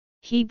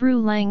Hebrew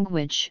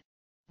language,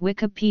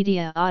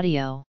 Wikipedia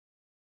audio.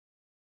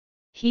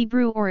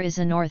 Hebrew or is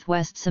a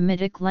Northwest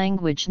Semitic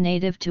language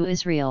native to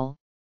Israel,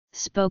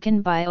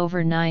 spoken by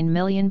over 9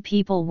 million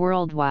people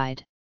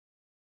worldwide.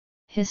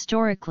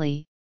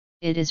 Historically,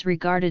 it is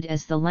regarded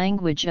as the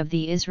language of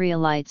the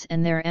Israelites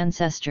and their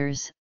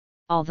ancestors,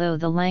 although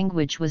the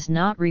language was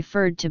not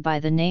referred to by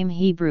the name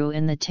Hebrew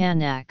in the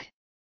Tanakh.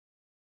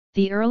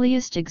 The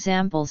earliest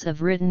examples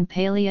of written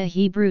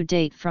Paleo-Hebrew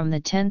date from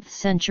the 10th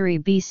century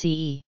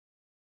BCE.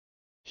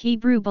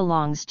 Hebrew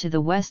belongs to the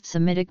West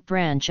Semitic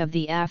branch of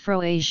the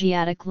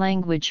Afro-Asiatic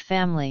language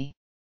family.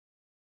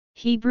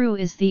 Hebrew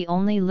is the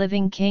only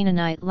living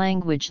Canaanite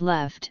language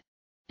left,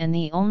 and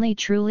the only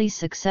truly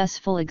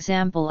successful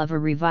example of a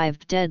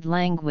revived dead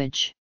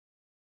language.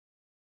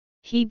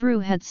 Hebrew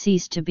had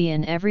ceased to be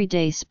an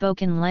everyday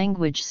spoken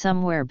language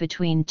somewhere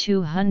between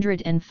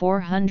 200 and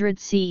 400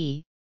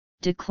 CE,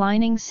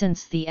 declining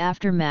since the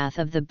aftermath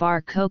of the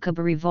Bar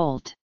Kokhba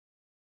revolt.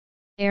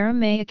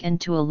 Aramaic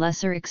and to a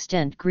lesser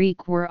extent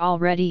Greek were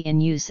already in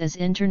use as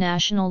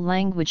international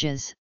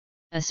languages,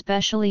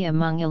 especially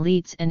among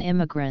elites and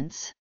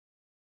immigrants.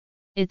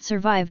 It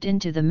survived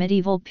into the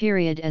medieval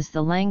period as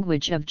the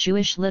language of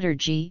Jewish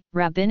liturgy,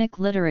 rabbinic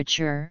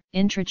literature,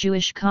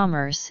 intra-Jewish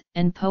commerce,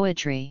 and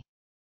poetry.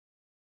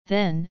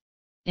 Then,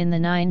 in the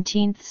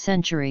 19th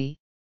century,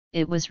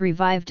 it was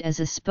revived as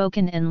a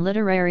spoken and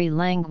literary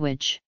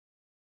language.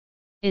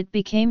 It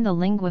became the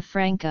lingua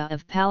franca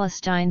of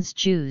Palestine's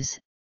Jews,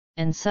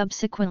 and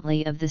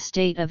subsequently of the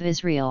State of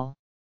Israel.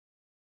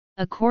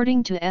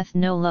 According to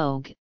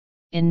Ethnologue,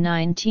 in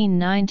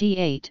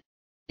 1998,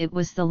 it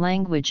was the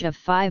language of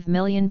 5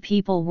 million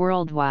people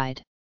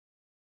worldwide.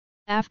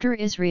 After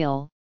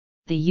Israel,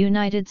 the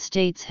United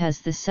States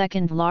has the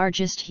second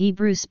largest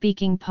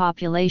Hebrew-speaking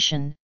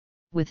population,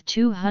 with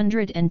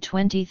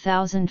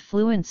 220,000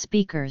 fluent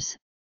speakers,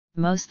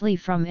 mostly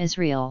from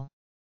Israel.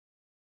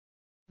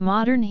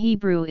 Modern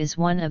Hebrew is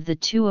one of the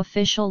two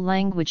official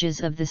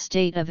languages of the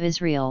State of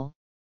Israel,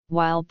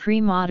 while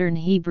pre-modern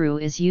Hebrew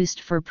is used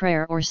for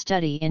prayer or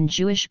study in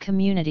Jewish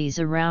communities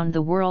around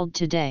the world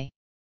today.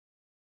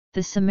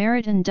 The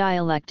Samaritan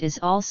dialect is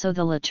also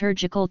the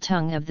liturgical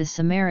tongue of the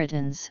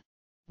Samaritans,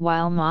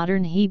 while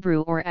modern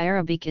Hebrew or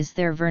Arabic is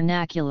their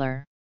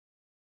vernacular.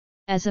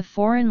 As a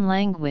foreign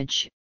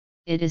language,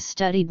 it is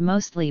studied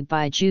mostly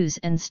by Jews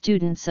and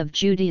students of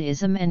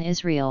Judaism and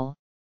Israel,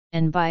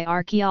 and by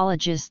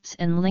archaeologists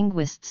and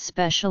linguists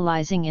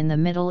specializing in the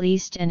Middle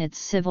East and its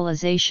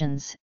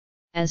civilizations,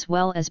 as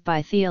well as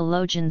by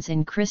theologians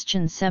in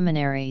Christian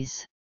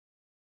seminaries.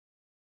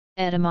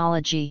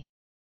 Etymology.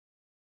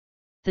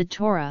 The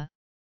Torah,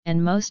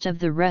 and most of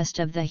the rest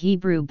of the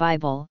Hebrew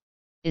Bible,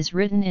 is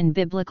written in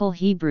Biblical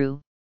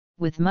Hebrew,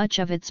 with much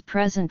of its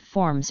present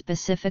form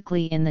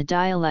specifically in the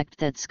dialect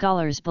that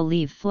scholars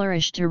believe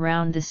flourished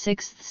around the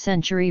 6th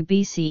century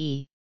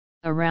BCE,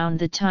 around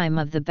the time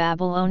of the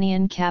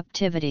Babylonian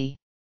captivity.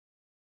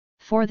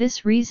 For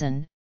this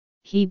reason,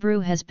 Hebrew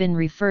has been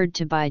referred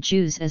to by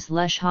Jews as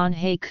Leshon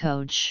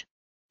HaKodesh,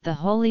 the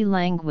holy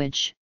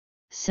language,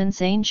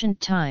 since ancient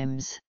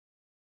times.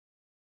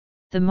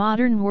 The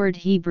modern word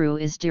Hebrew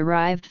is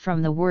derived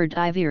from the word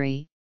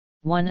Iviri,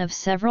 one of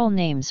several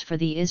names for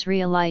the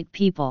Israelite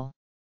people.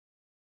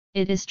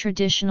 It is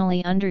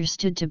traditionally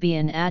understood to be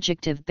an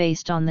adjective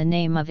based on the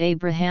name of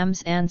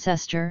Abraham's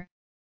ancestor,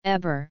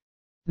 Eber,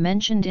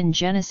 mentioned in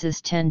Genesis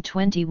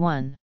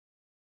 10:21.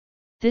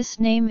 This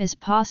name is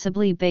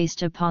possibly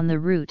based upon the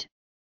root,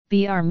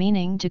 br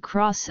meaning to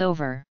cross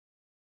over.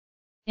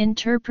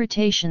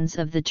 Interpretations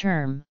of the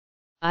term,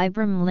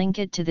 Ibram link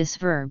it to this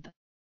verb,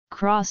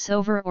 cross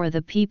over or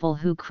the people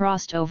who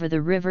crossed over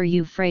the river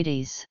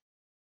Euphrates.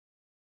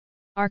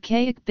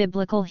 Archaic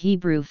Biblical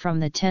Hebrew from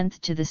the 10th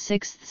to the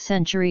 6th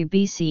century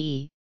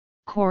BCE,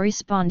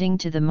 corresponding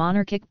to the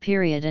monarchic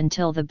period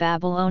until the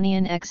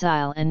Babylonian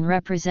exile and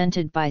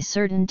represented by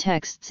certain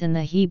texts in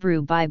the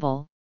Hebrew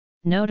Bible,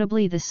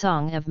 notably the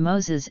Song of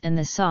Moses and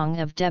the Song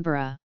of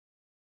Deborah.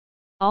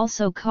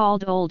 Also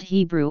called Old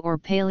Hebrew or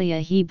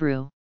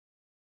Paleo-Hebrew.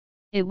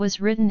 It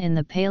was written in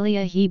the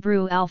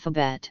Paleo-Hebrew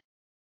alphabet.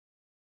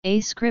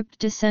 A script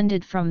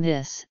descended from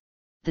this,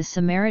 the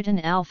Samaritan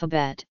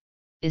alphabet,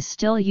 is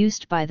still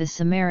used by the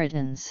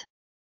Samaritans.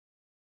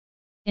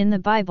 In the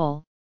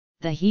Bible,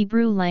 the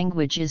Hebrew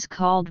language is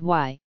called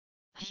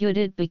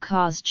Yehudit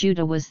because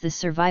Judah was the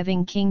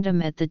surviving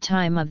kingdom at the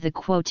time of the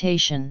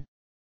quotation.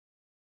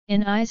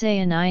 In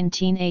Isaiah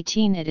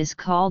 19:18 it is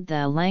called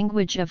the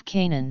language of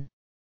Canaan.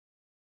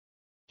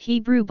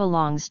 Hebrew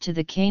belongs to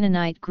the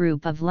Canaanite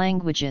group of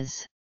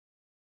languages.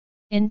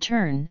 In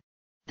turn,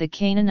 the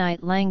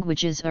Canaanite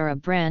languages are a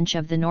branch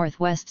of the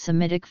Northwest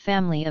Semitic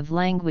family of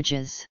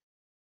languages.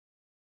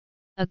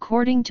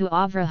 According to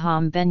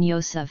Avraham ben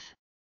Yosef,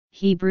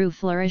 Hebrew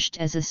flourished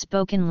as a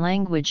spoken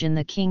language in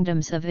the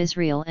kingdoms of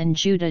Israel and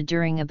Judah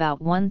during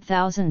about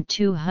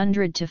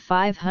 1200 to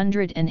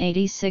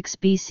 586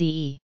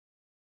 BCE.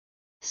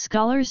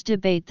 Scholars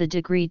debate the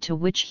degree to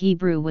which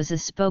Hebrew was a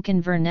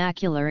spoken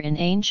vernacular in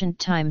ancient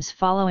times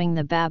following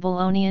the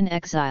Babylonian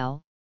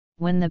exile,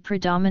 when the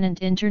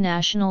predominant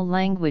international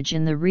language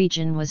in the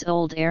region was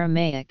Old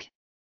Aramaic.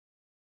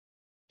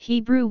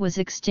 Hebrew was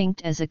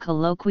extinct as a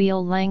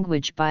colloquial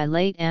language by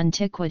late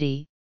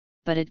antiquity,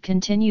 but it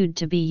continued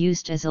to be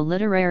used as a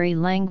literary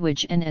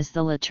language and as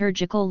the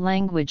liturgical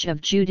language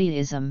of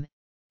Judaism,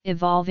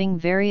 evolving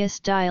various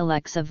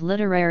dialects of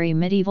literary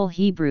medieval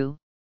Hebrew,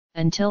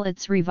 until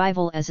its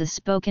revival as a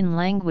spoken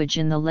language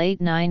in the late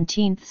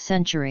 19th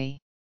century.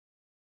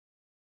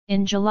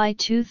 In July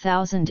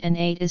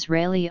 2008,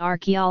 Israeli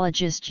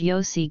archaeologist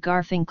Yossi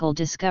Garfinkel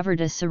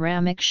discovered a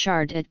ceramic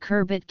shard at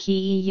Khirbet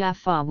Ki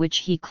Yafa which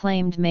he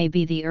claimed may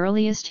be the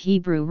earliest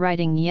Hebrew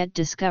writing yet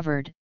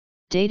discovered,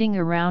 dating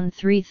around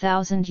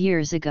 3,000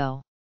 years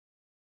ago.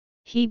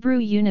 Hebrew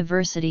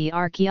University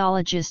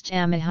archaeologist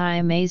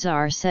Amichai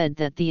Mazar said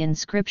that the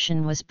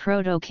inscription was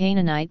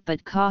Proto-Canaanite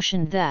but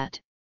cautioned that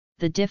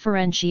the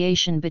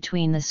differentiation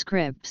between the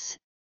scripts,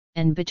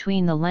 and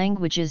between the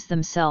languages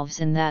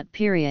themselves in that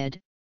period,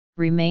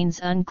 remains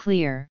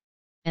unclear,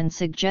 and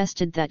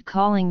suggested that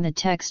calling the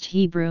text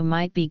Hebrew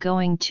might be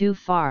going too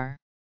far.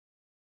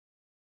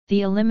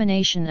 The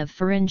elimination of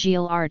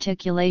pharyngeal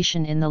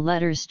articulation in the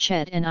letters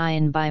chet and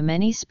ayin by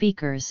many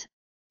speakers,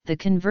 the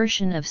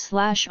conversion of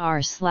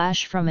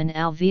 /r/ from an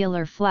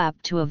alveolar flap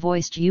to a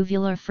voiced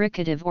uvular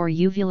fricative or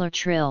uvular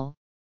trill,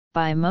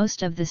 by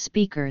most of the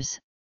speakers,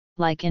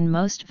 like in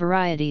most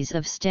varieties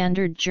of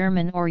Standard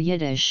German or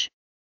Yiddish.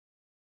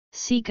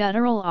 See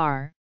guttural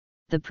r,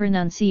 the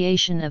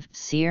pronunciation of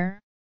tsir.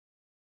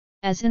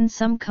 As in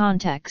some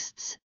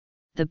contexts,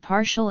 the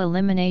partial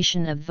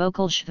elimination of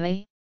vocal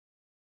shve.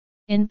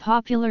 In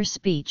popular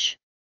speech,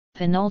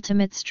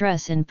 penultimate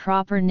stress in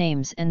proper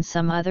names and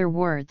some other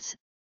words.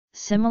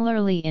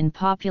 Similarly in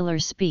popular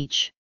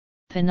speech,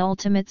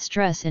 penultimate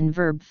stress in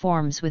verb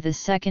forms with a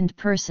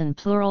second-person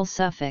plural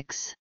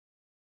suffix.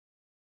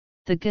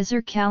 The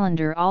Gezer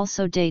calendar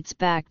also dates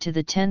back to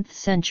the 10th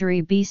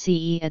century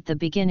BCE at the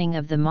beginning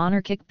of the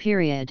monarchic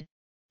period,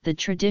 the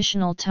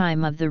traditional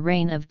time of the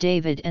reign of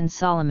David and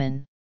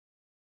Solomon.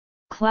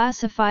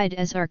 Classified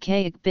as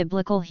Archaic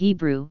Biblical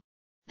Hebrew,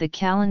 the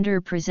calendar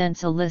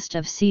presents a list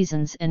of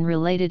seasons and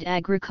related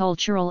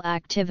agricultural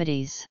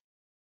activities.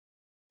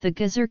 The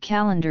Gezer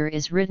calendar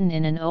is written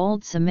in an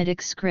Old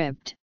Semitic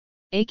script,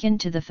 akin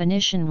to the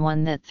Phoenician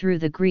one that through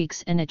the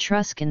Greeks and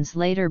Etruscans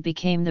later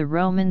became the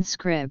Roman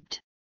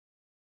script.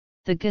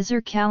 The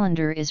Gezer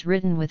calendar is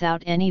written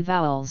without any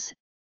vowels,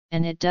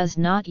 and it does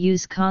not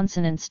use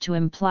consonants to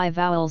imply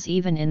vowels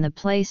even in the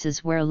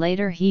places where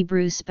later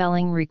Hebrew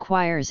spelling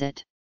requires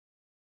it.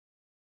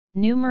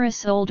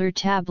 Numerous older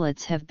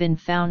tablets have been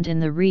found in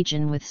the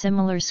region with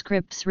similar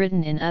scripts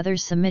written in other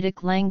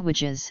Semitic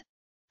languages,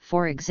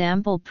 for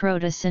example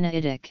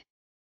Proto-Sinaitic.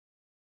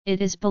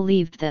 It is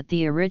believed that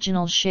the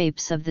original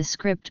shapes of the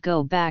script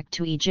go back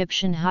to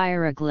Egyptian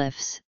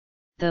hieroglyphs,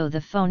 though the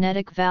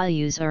phonetic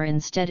values are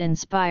instead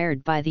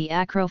inspired by the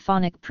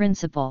acrophonic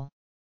principle.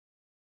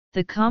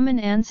 The common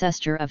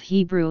ancestor of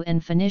Hebrew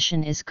and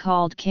Phoenician is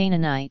called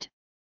Canaanite,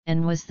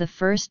 and was the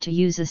first to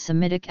use a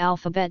Semitic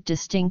alphabet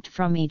distinct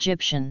from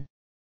Egyptian.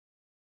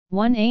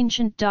 One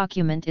ancient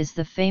document is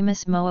the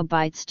famous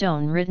Moabite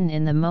stone written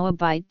in the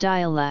Moabite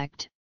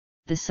dialect.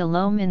 The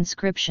Salome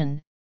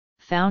inscription,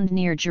 found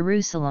near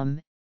Jerusalem,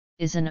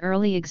 is an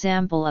early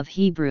example of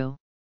Hebrew.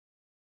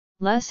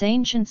 Less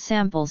ancient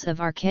samples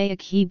of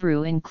archaic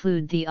Hebrew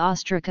include the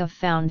ostraca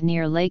found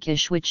near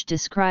Lachish, which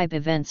describe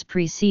events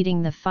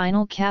preceding the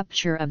final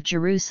capture of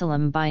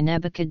Jerusalem by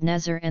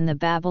Nebuchadnezzar and the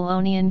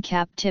Babylonian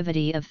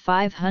captivity of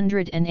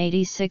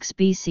 586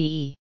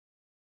 BCE.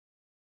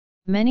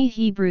 Many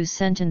Hebrew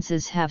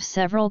sentences have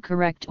several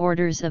correct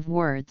orders of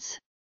words.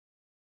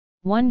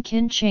 One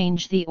can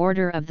change the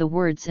order of the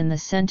words in the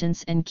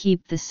sentence and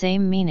keep the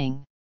same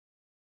meaning.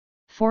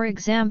 For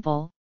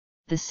example,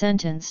 the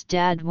sentence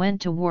 "Dad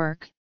went to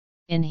work,"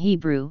 in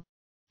Hebrew,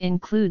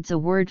 includes a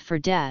word for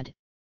dad,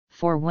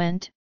 for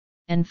went,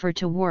 and for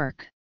to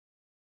work.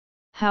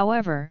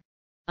 However,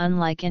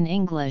 unlike in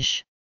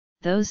English,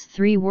 those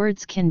three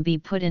words can be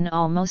put in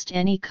almost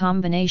any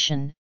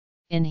combination.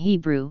 In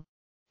Hebrew,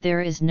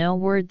 there is no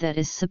word that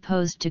is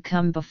supposed to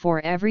come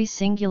before every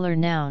singular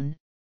noun.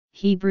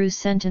 Hebrew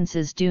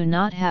sentences do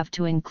not have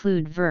to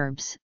include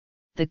verbs.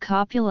 The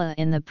copula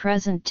in the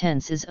present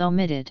tense is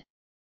omitted.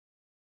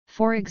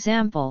 For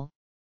example,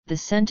 the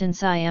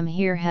sentence "I am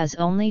here" has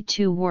only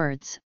two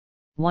words,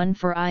 one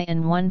for I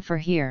and one for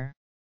here.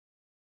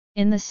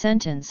 In the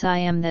sentence "I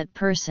am that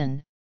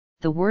person,"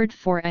 the word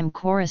for am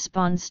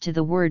corresponds to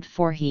the word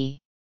for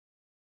he.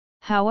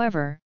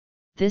 However,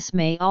 this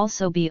may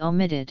also be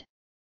omitted.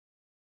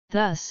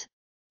 Thus,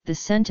 the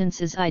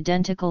sentence is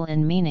identical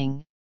in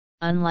meaning.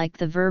 Unlike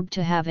the verb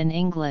to have in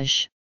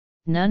English,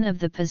 none of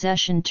the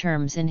possession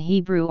terms in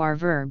Hebrew are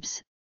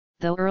verbs.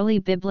 Though early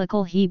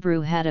Biblical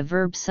Hebrew had a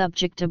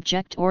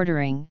verb-subject-object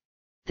ordering,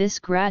 this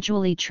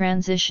gradually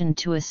transitioned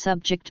to a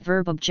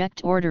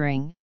subject-verb-object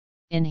ordering.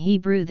 In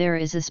Hebrew there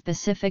is a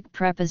specific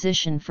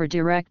preposition for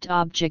direct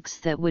objects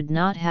that would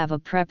not have a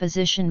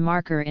preposition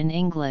marker in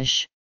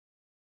English.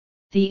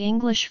 The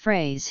English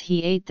phrase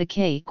 "he ate the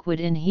cake" would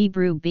in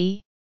Hebrew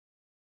be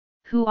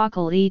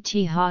Huakal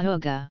et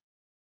hahuga.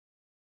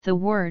 The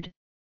word,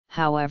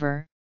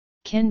 however,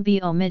 can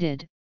be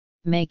omitted,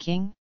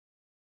 making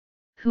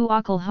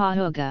Huakal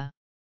hahuga.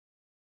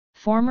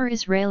 Former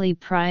Israeli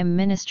Prime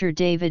Minister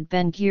David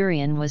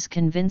Ben-Gurion was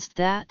convinced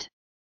that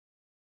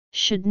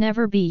should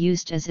never be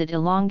used as it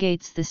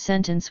elongates the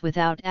sentence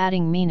without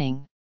adding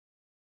meaning.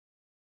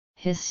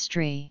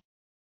 History.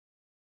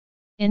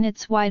 In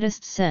its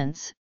widest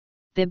sense,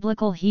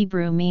 Biblical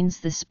Hebrew means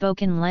the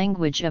spoken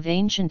language of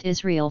ancient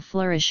Israel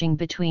flourishing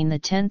between the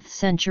 10th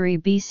century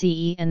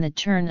BCE and the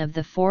turn of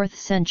the 4th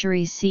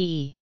century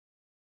CE.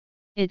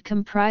 It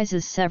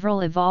comprises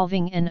several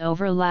evolving and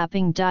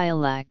overlapping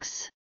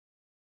dialects.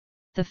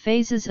 The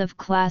phases of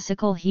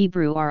Classical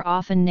Hebrew are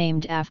often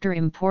named after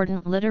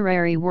important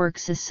literary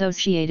works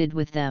associated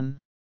with them.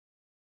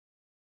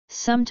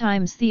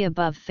 Sometimes the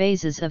above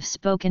phases of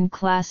spoken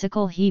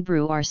Classical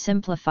Hebrew are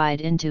simplified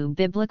into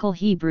Biblical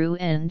Hebrew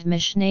and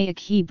Mishnaic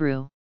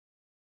Hebrew.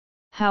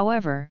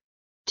 However,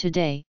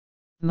 today,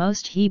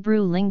 most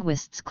Hebrew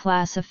linguists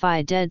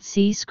classify Dead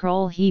Sea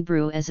Scroll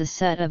Hebrew as a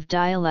set of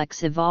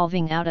dialects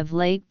evolving out of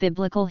late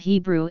Biblical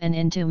Hebrew and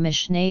into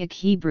Mishnaic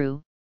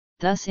Hebrew,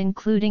 thus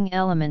including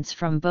elements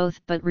from both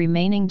but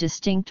remaining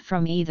distinct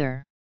from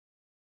either.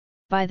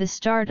 By the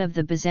start of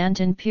the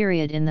Byzantine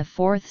period in the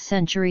 4th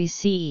century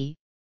CE,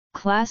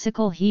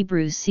 Classical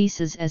Hebrew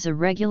ceases as a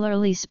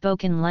regularly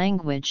spoken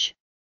language,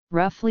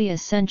 roughly a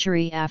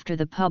century after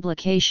the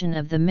publication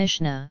of the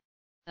Mishnah,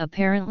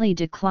 apparently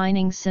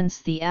declining since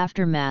the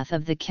aftermath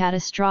of the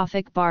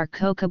catastrophic Bar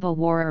Kokhba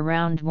War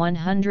around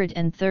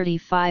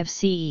 135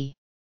 CE.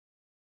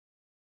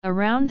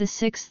 Around the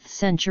 6th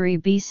century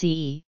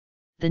BCE,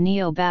 the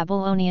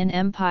Neo-Babylonian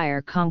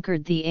Empire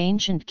conquered the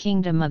ancient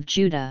kingdom of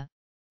Judah,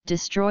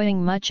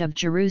 destroying much of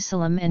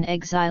Jerusalem and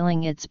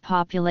exiling its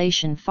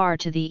population far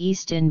to the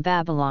east in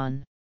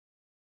Babylon.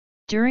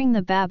 During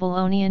the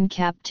Babylonian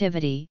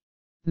captivity,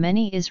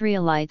 many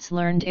Israelites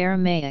learned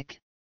Aramaic,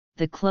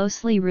 the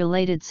closely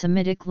related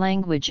Semitic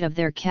language of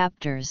their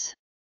captors.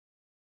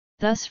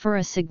 Thus for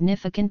a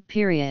significant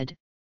period,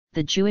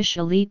 the Jewish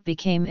elite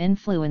became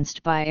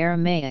influenced by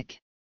Aramaic.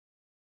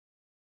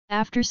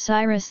 After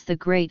Cyrus the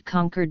Great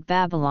conquered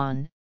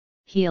Babylon,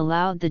 he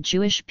allowed the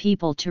Jewish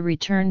people to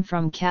return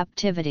from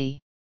captivity.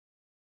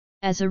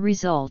 As a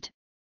result,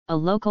 a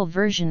local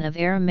version of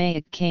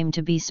Aramaic came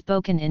to be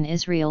spoken in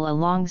Israel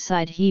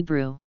alongside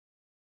Hebrew.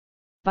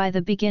 By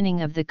the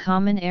beginning of the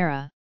Common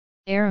Era,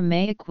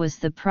 Aramaic was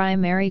the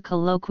primary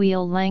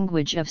colloquial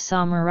language of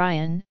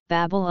Sumerian,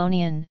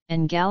 Babylonian,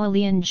 and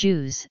Galilean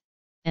Jews,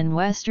 and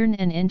Western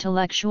and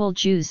intellectual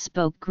Jews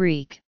spoke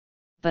Greek,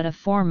 but a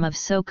form of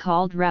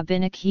so-called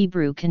Rabbinic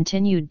Hebrew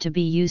continued to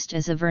be used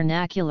as a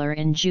vernacular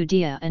in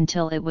Judea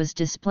until it was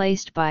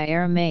displaced by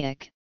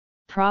Aramaic,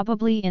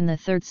 probably in the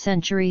 3rd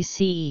century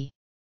CE.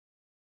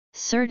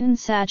 Certain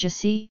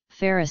Sadducee,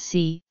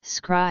 Pharisee,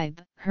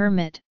 scribe,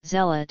 hermit,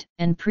 zealot,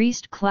 and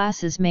priest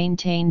classes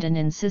maintained an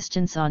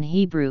insistence on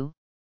Hebrew,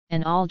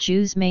 and all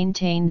Jews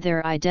maintained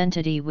their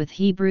identity with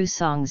Hebrew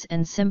songs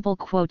and simple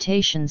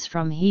quotations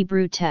from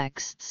Hebrew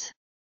texts.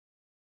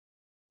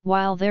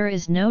 While there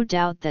is no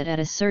doubt that at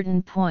a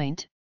certain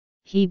point,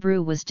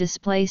 Hebrew was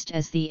displaced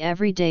as the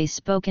everyday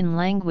spoken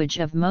language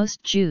of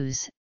most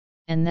Jews,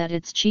 and that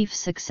its chief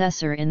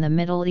successor in the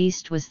Middle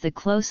East was the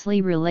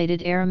closely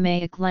related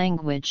Aramaic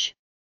language,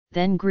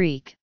 then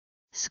Greek,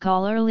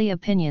 scholarly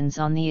opinions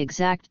on the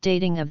exact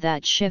dating of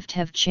that shift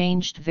have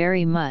changed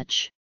very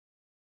much.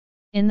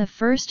 In the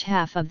first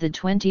half of the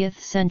 20th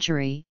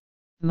century,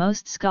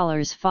 most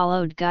scholars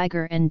followed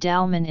Geiger and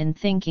Dalman in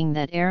thinking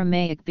that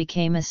Aramaic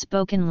became a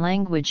spoken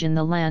language in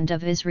the land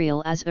of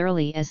Israel as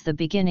early as the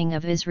beginning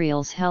of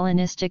Israel's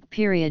Hellenistic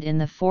period in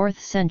the 4th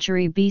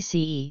century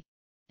BCE,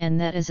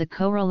 and that as a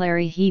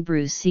corollary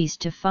Hebrew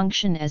ceased to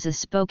function as a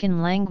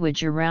spoken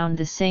language around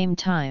the same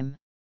time.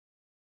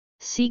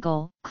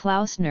 Siegel,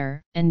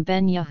 Klausner, and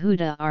Ben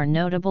Yehuda are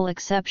notable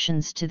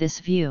exceptions to this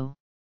view.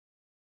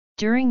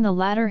 During the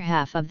latter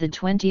half of the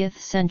 20th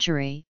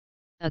century,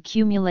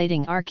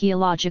 accumulating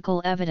archaeological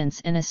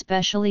evidence and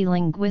especially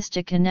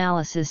linguistic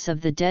analysis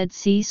of the Dead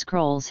Sea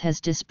Scrolls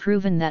has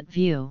disproven that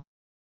view.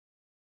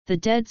 The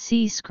Dead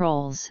Sea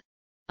Scrolls,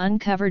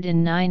 uncovered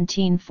in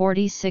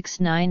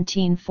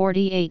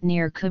 1946–1948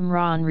 near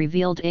Qumran,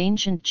 revealed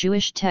ancient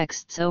Jewish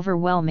texts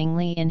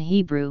overwhelmingly in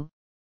Hebrew,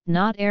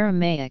 not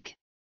Aramaic.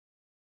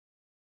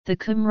 The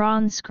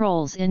Qumran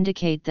scrolls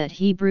indicate that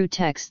Hebrew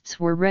texts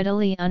were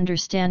readily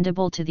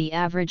understandable to the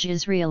average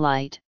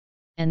Israelite,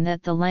 and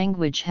that the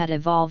language had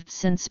evolved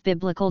since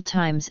biblical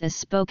times as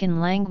spoken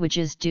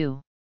languages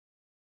do.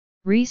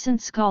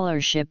 Recent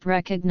scholarship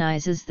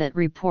recognizes that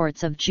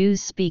reports of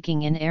Jews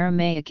speaking in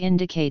Aramaic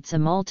indicates a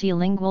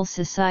multilingual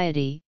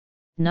society,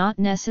 not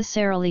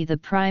necessarily the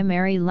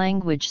primary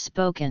language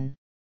spoken.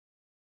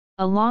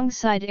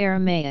 Alongside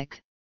Aramaic,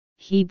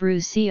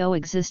 Hebrew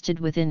coexisted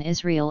within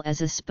Israel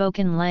as a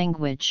spoken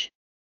language.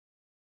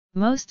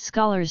 Most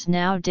scholars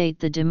now date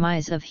the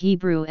demise of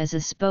Hebrew as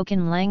a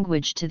spoken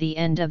language to the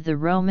end of the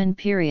Roman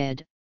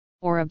period,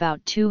 or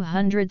about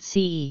 200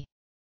 CE.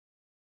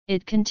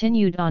 It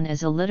continued on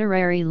as a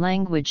literary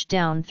language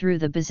down through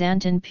the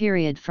Byzantine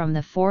period from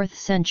the 4th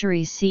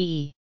century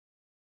CE.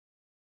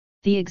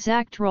 The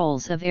exact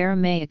roles of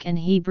Aramaic and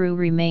Hebrew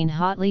remain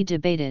hotly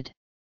debated.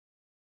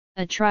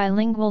 A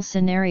trilingual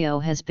scenario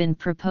has been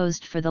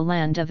proposed for the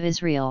land of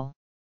Israel.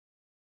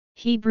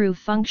 Hebrew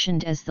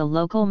functioned as the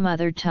local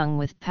mother tongue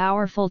with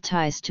powerful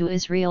ties to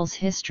Israel's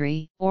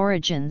history,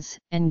 origins,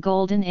 and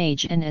golden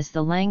age, and as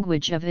the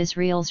language of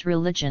Israel's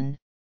religion.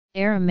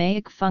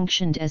 Aramaic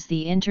functioned as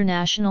the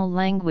international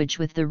language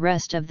with the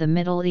rest of the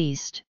Middle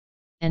East,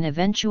 and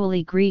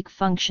eventually Greek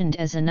functioned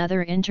as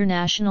another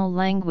international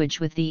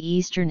language with the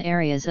eastern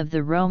areas of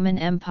the Roman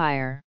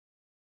Empire.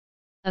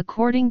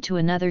 According to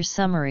another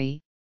summary,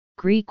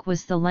 Greek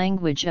was the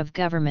language of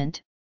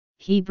government,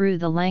 Hebrew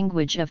the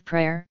language of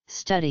prayer,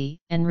 study,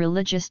 and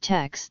religious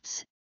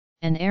texts,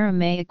 and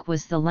Aramaic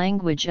was the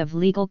language of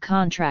legal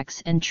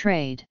contracts and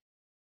trade.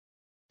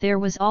 There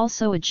was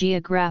also a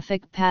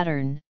geographic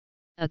pattern.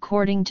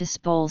 According to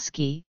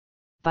Spolsky,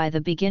 by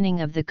the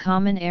beginning of the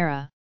Common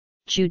Era,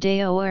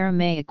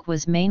 Judeo-Aramaic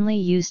was mainly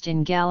used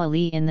in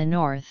Galilee in the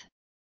north,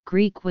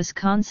 Greek was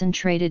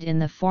concentrated in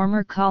the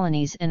former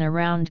colonies and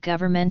around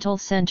governmental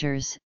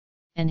centers,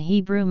 and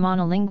Hebrew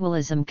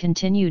monolingualism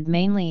continued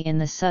mainly in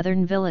the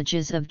southern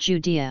villages of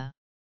Judea.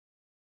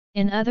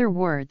 In other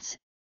words,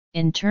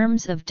 in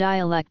terms of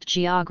dialect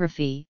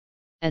geography,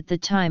 at the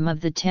time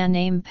of the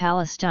Tannaim,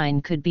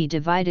 Palestine could be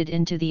divided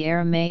into the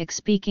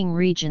Aramaic-speaking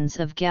regions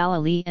of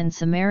Galilee and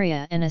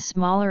Samaria and a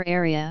smaller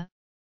area,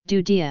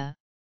 Judea,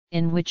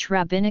 in which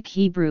Rabbinic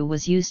Hebrew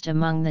was used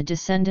among the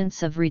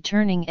descendants of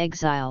returning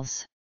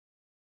exiles.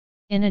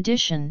 In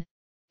addition,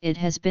 it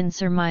has been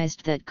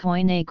surmised that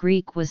Koine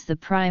Greek was the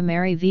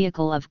primary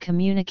vehicle of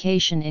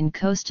communication in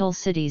coastal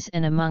cities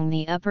and among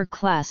the upper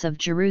class of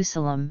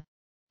Jerusalem,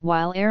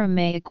 while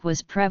Aramaic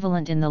was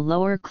prevalent in the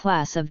lower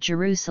class of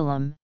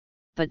Jerusalem,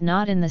 but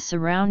not in the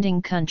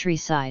surrounding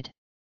countryside.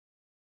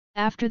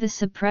 After the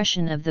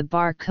suppression of the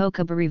Bar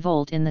Kokhba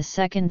revolt in the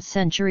 2nd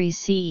century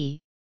CE,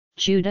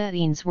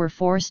 Judeans were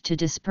forced to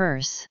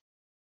disperse.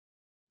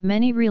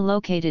 Many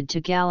relocated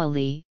to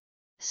Galilee,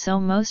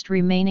 so most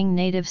remaining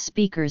native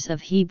speakers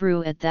of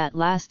Hebrew at that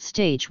last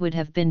stage would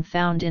have been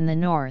found in the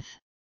north.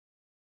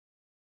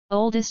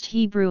 Oldest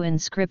Hebrew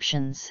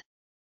inscriptions.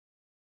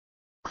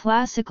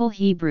 Classical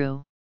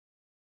Hebrew.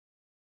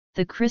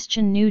 The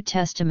Christian New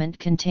Testament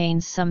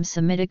contains some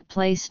Semitic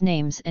place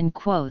names and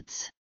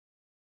quotes.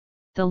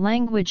 The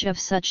language of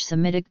such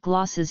Semitic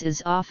glosses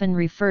is often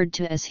referred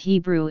to as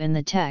Hebrew in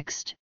the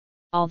text,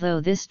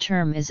 although this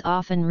term is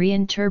often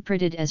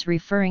reinterpreted as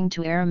referring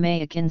to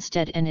Aramaic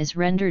instead and is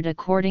rendered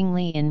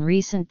accordingly in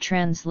recent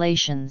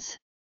translations.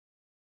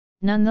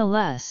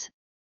 Nonetheless,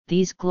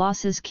 these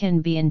glosses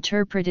can be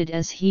interpreted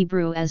as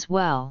Hebrew as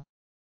well.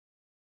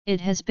 It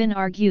has been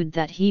argued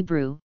that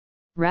Hebrew,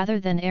 rather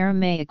than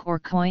Aramaic or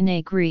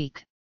Koine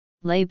Greek,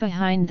 lay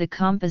behind the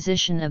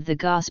composition of the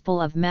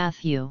Gospel of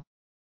Matthew.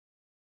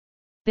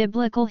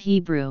 Biblical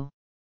Hebrew.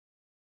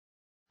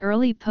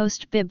 Early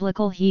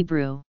post-biblical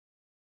Hebrew.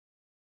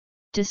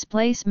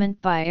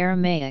 Displacement by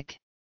Aramaic.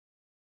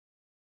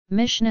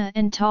 Mishnah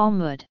and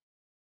Talmud.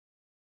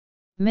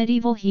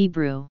 Medieval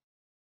Hebrew.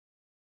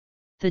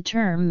 The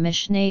term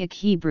Mishnaic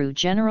Hebrew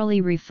generally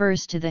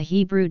refers to the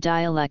Hebrew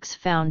dialects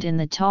found in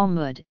the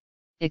Talmud,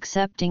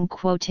 accepting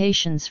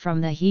quotations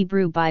from the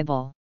Hebrew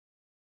Bible.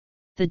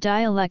 The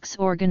dialects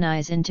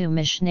organize into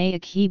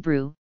Mishnaic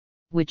Hebrew,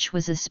 which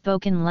was a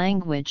spoken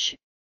language,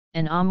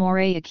 and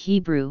Amoraic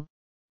Hebrew,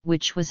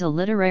 which was a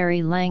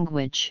literary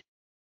language.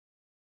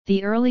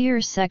 The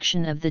earlier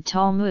section of the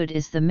Talmud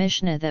is the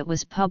Mishnah that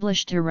was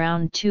published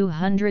around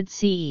 200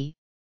 CE,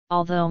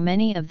 although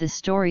many of the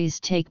stories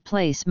take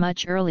place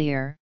much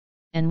earlier,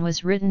 and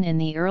was written in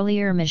the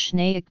earlier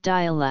Mishnaic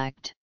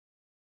dialect.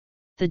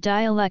 The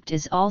dialect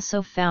is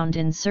also found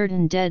in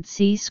certain Dead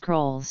Sea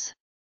Scrolls.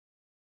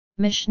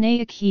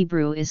 Mishnaic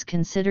Hebrew is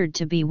considered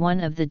to be one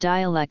of the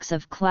dialects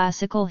of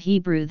Classical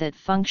Hebrew that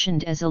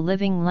functioned as a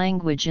living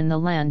language in the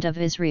land of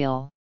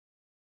Israel.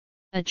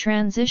 A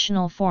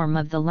transitional form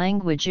of the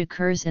language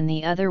occurs in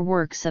the other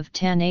works of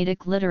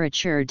Tannaitic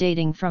literature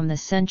dating from the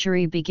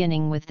century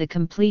beginning with the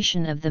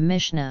completion of the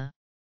Mishnah.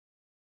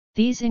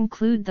 These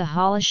include the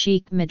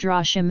Halachic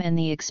Midrashim and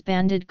the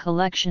expanded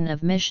collection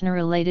of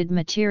Mishnah-related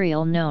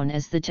material known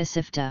as the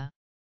Tosefta.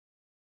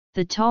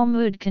 The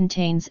Talmud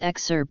contains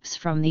excerpts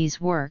from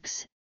these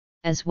works,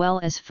 as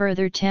well as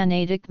further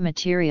Tannaitic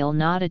material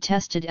not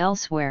attested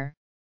elsewhere.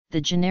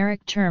 The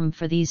generic term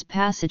for these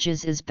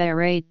passages is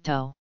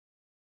Baraito.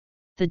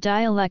 The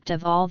dialect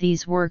of all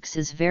these works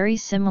is very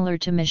similar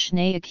to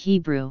Mishnaic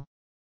Hebrew.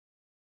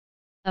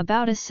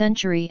 About a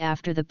century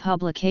after the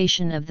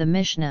publication of the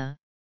Mishnah,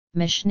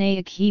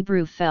 Mishnaic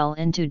Hebrew fell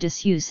into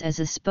disuse as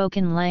a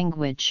spoken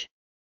language.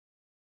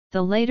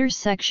 The later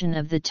section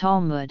of the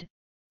Talmud,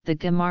 the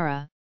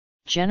Gemara,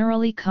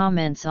 generally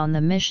comments on the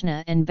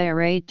Mishnah and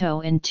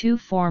Baraito in two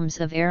forms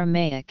of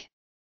Aramaic.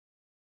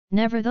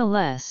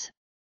 Nevertheless,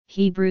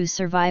 Hebrew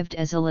survived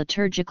as a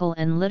liturgical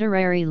and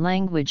literary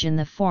language in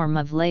the form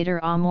of later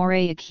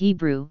Amoraic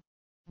Hebrew,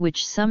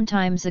 which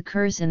sometimes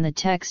occurs in the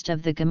text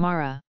of the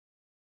Gemara.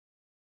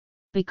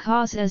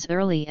 Because as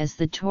early as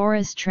the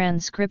Torah's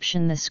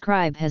transcription the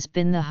scribe has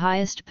been the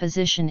highest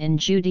position in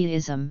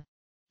Judaism,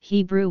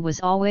 Hebrew was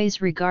always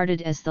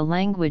regarded as the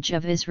language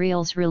of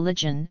Israel's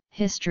religion,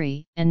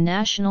 history, and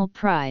national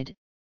pride,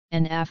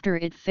 and after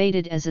it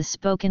faded as a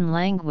spoken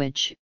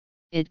language,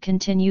 it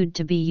continued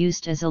to be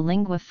used as a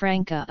lingua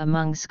franca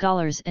among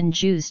scholars and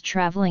Jews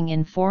traveling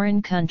in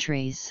foreign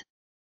countries.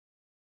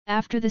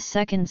 After the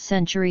 2nd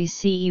century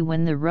CE,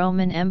 when the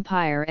Roman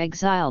Empire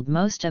exiled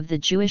most of the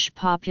Jewish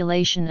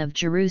population of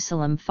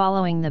Jerusalem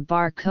following the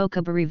Bar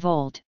Kokhba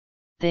revolt,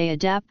 they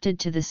adapted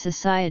to the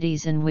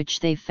societies in which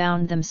they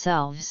found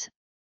themselves,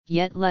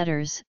 yet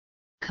letters,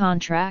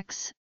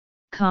 contracts,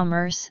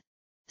 commerce,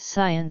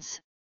 science,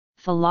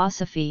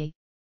 philosophy,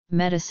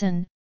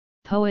 medicine,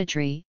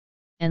 poetry,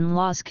 and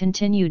laws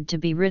continued to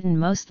be written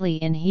mostly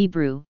in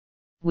Hebrew,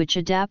 which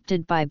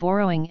adapted by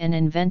borrowing and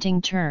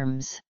inventing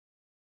terms.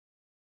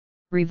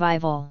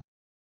 Revival.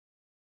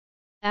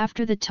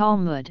 After the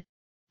Talmud,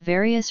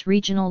 various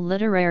regional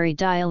literary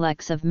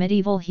dialects of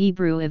medieval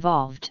Hebrew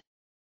evolved.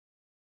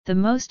 The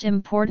most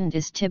important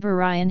is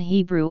Tiberyan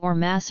Hebrew or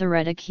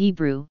Masoretic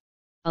Hebrew,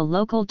 a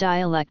local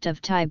dialect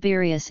of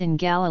Tiberias in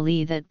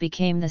Galilee that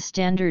became the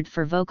standard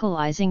for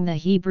vocalizing the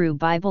Hebrew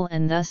Bible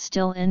and thus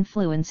still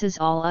influences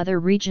all other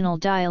regional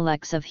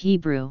dialects of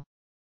Hebrew.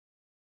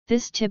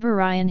 This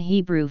Tiberyan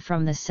Hebrew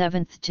from the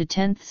 7th to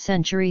 10th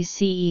century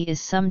CE is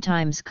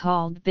sometimes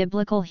called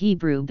Biblical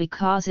Hebrew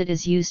because it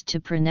is used to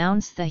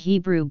pronounce the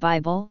Hebrew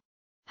Bible.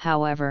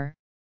 However,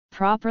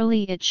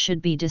 properly it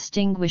should be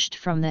distinguished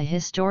from the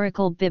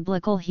historical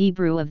Biblical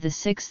Hebrew of the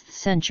 6th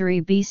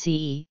century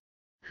BCE,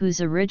 whose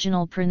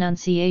original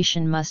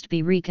pronunciation must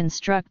be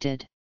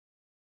reconstructed.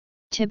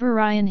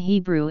 Tiberyan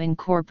Hebrew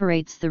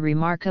incorporates the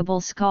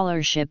remarkable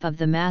scholarship of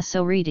the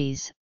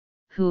Masoretes,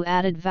 who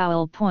added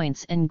vowel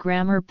points and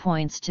grammar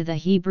points to the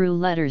Hebrew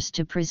letters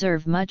to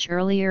preserve much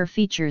earlier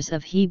features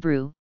of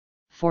Hebrew,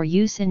 for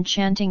use in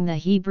chanting the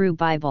Hebrew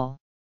Bible.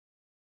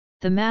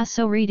 The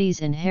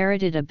Masoretes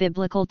inherited a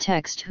biblical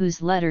text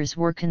whose letters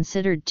were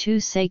considered too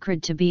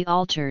sacred to be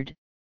altered,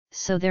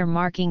 so their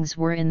markings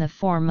were in the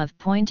form of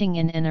pointing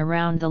in and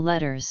around the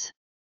letters.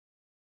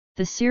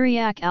 The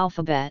Syriac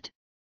alphabet,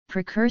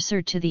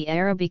 precursor to the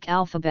Arabic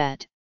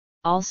alphabet,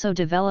 also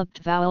developed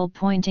vowel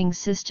pointing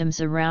systems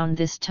around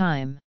this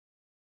time.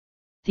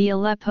 The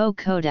Aleppo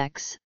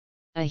Codex,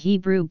 a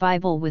Hebrew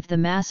Bible with the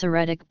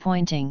Masoretic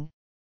pointing,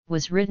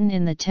 was written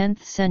in the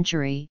 10th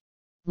century,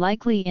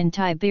 likely in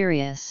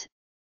Tiberias,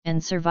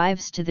 and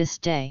survives to this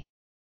day.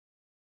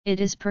 It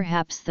is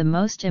perhaps the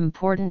most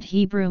important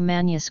Hebrew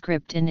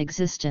manuscript in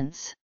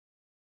existence.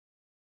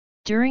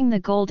 During the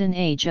Golden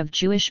Age of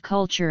Jewish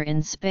culture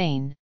in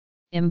Spain,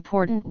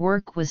 important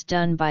work was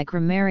done by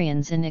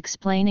grammarians in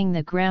explaining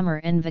the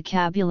grammar and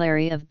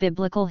vocabulary of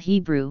Biblical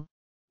Hebrew.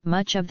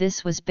 Much of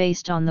this was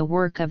based on the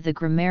work of the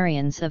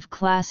grammarians of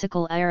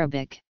Classical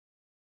Arabic.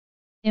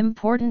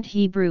 Important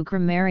Hebrew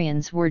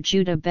grammarians were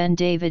Judah ben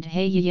David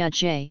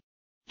Hayyaj,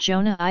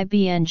 Jonah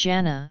ibn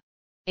Janna,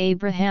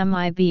 Abraham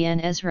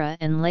ibn Ezra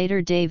and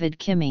later David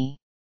Kimi.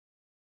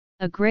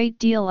 A great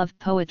deal of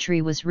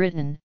poetry was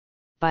written,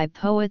 by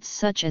poets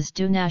such as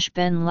Dunash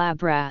ben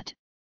Labrat,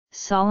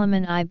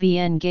 Solomon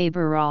ibn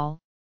Gabaral,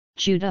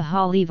 Judah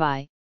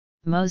ha-Levi,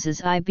 Moses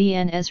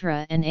ibn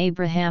Ezra and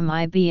Abraham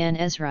ibn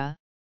Ezra,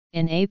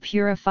 in a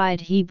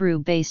purified Hebrew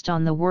based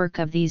on the work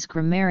of these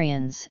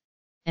grammarians,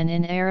 and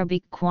in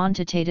Arabic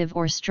quantitative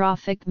or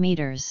strophic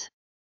meters.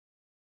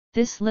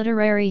 This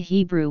literary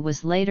Hebrew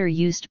was later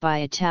used by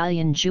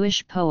Italian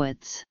Jewish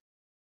poets.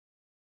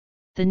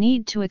 The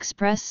need to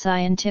express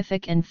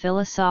scientific and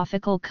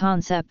philosophical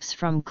concepts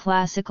from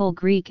classical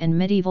Greek and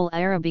medieval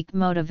Arabic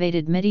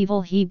motivated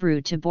medieval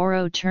Hebrew to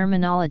borrow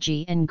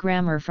terminology and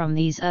grammar from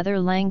these other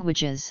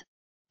languages,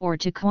 or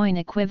to coin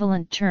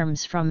equivalent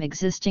terms from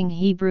existing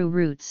Hebrew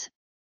roots,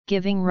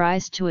 giving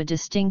rise to a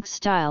distinct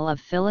style of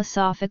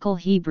philosophical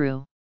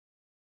Hebrew.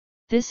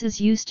 This is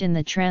used in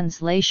the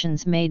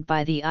translations made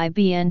by the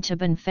Ibn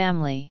Tibban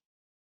family.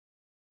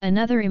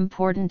 Another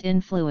important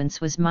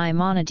influence was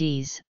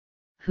Maimonides,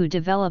 who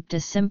developed a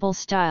simple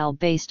style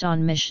based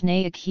on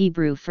Mishnaic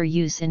Hebrew for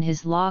use in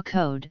his law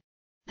code,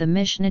 the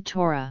Mishneh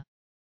Torah.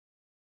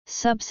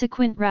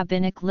 Subsequent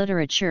rabbinic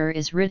literature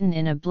is written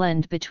in a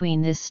blend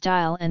between this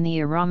style and the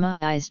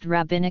Aramaized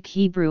rabbinic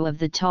Hebrew of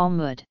the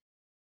Talmud.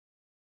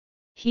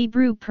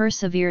 Hebrew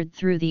persevered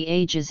through the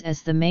ages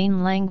as the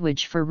main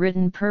language for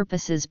written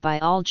purposes by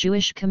all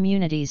Jewish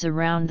communities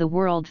around the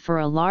world for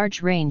a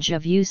large range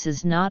of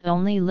uses, not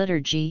only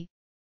liturgy,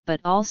 but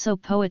also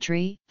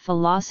poetry,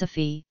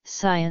 philosophy,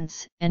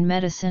 science and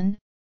medicine,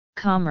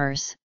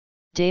 commerce,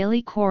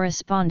 daily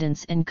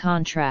correspondence and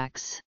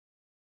contracts.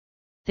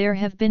 There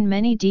have been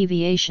many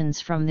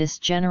deviations from this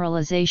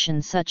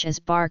generalization, such as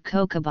Bar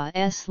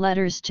Kokhba's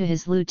letters to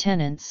his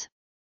lieutenants,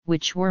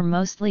 which were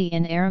mostly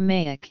in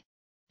Aramaic,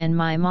 and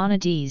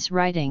Maimonides'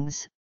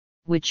 writings,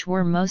 which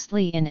were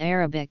mostly in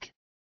Arabic,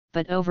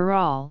 but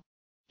overall,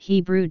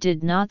 Hebrew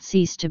did not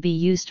cease to be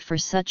used for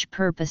such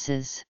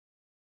purposes.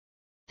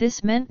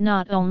 This meant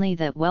not only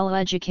that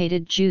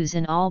well-educated Jews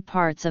in all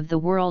parts of the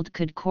world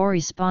could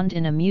correspond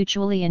in a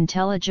mutually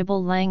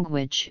intelligible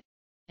language,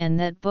 and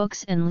that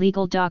books and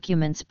legal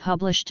documents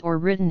published or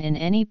written in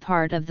any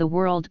part of the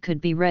world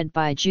could be read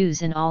by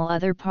Jews in all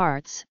other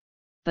parts,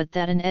 but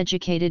that an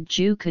educated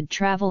Jew could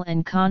travel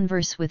and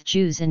converse with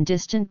Jews in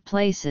distant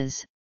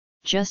places,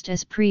 just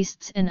as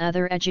priests and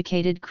other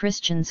educated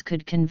Christians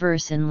could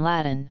converse in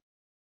Latin.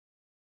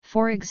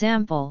 For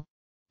example,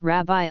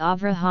 Rabbi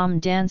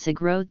Avraham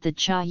Danzig wrote the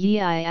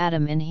Chayei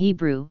Adam in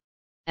Hebrew,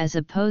 as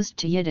opposed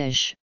to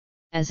Yiddish,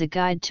 as a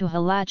guide to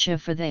halacha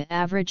for the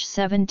average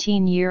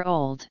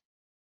 17-year-old.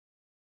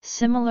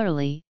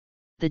 Similarly,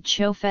 the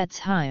Chofetz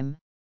Chaim,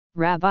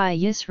 Rabbi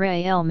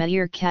Yisrael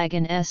Meir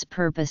Kagan's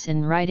purpose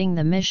in writing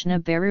the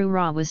Mishnah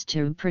Berurah was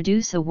to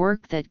produce a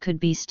work that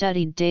could be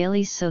studied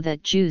daily so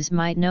that Jews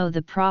might know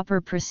the proper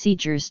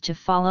procedures to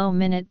follow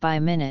minute by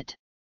minute.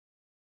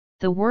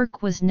 The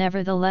work was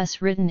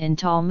nevertheless written in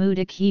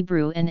Talmudic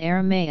Hebrew and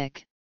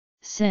Aramaic,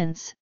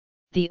 since,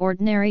 the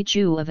ordinary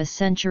Jew of a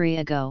century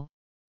ago,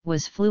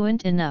 was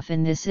fluent enough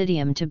in this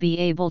idiom to be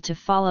able to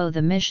follow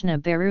the Mishnah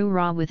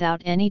Berurah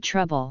without any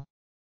trouble.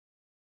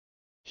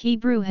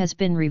 Hebrew has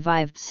been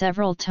revived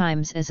several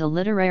times as a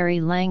literary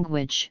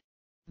language,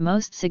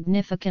 most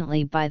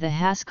significantly by the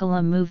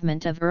Haskalah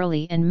movement of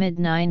early and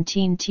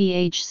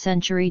mid-19th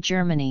century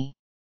Germany.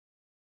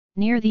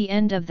 Near the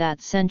end of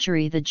that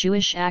century, the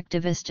Jewish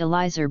activist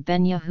Eliezer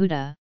ben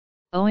Yehuda,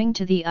 owing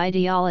to the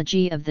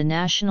ideology of the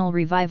national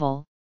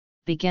revival,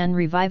 began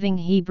reviving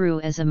Hebrew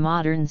as a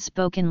modern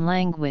spoken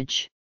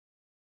language.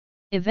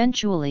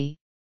 Eventually,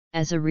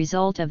 as a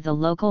result of the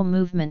local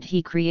movement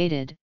he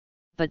created,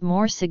 but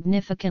more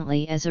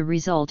significantly as a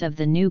result of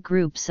the new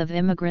groups of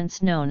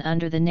immigrants known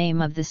under the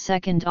name of the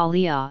Second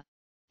Aliyah,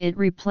 it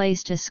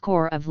replaced a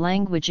score of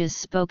languages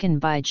spoken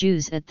by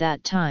Jews at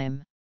that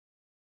time.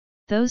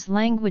 Those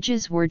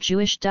languages were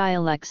Jewish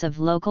dialects of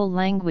local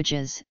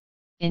languages,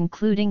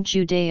 including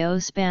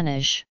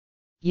Judeo-Spanish,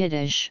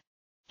 Yiddish,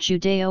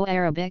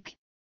 Judeo-Arabic,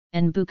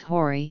 and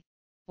Bukhari,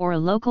 or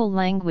local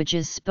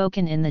languages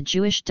spoken in the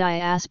Jewish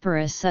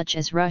diaspora such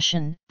as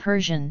Russian,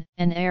 Persian,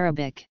 and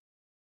Arabic.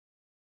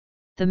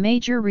 The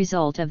major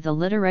result of the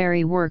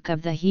literary work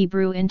of the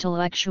Hebrew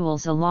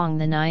intellectuals along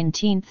the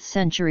 19th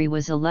century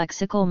was a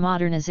lexical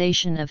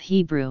modernization of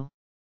Hebrew.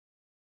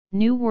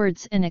 New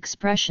words and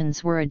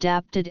expressions were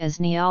adapted as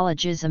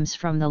neologisms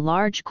from the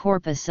large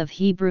corpus of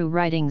Hebrew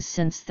writings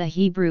since the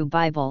Hebrew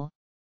Bible,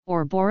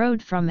 or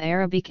borrowed from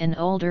Arabic and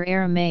Older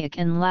Aramaic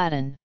and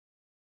Latin.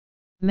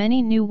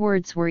 Many new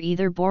words were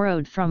either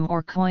borrowed from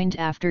or coined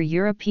after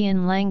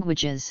European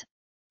languages,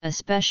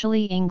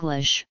 especially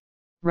English,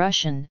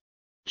 Russian,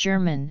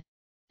 German,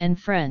 and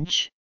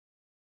French.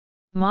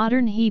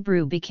 Modern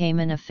Hebrew became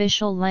an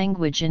official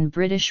language in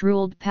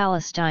British-ruled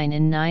Palestine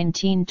in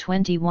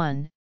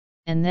 1921.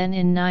 And then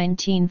in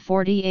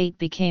 1948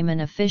 became an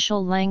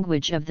official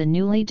language of the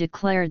newly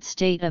declared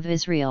State of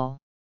Israel.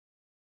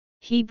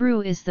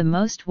 Hebrew is the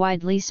most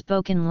widely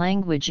spoken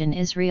language in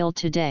Israel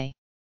today.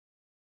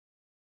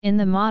 In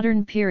the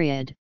modern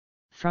period,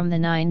 from the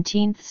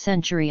 19th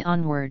century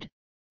onward,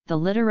 the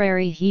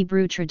literary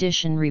Hebrew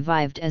tradition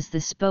revived as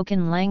the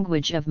spoken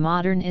language of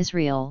modern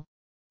Israel,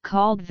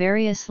 called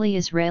variously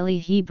Israeli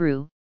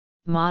Hebrew,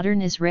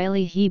 Modern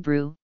Israeli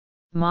Hebrew,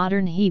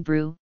 Modern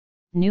Hebrew,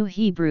 New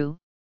Hebrew,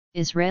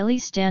 Israeli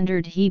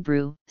Standard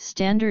Hebrew,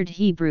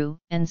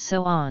 and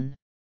so on.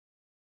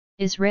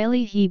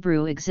 Israeli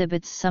Hebrew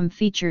exhibits some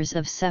features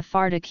of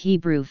Sephardic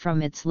Hebrew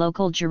from its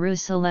local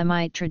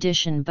Jerusalemite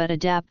tradition but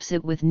adapts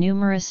it with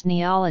numerous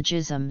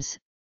neologisms,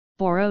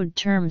 borrowed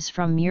terms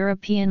from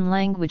European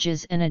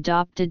languages and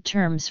adopted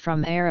terms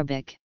from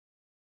Arabic.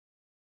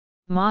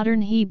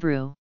 Modern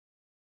Hebrew.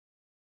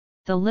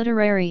 The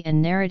literary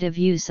and narrative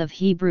use of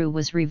Hebrew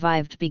was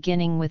revived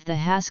beginning with the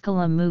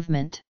Haskalah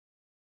movement.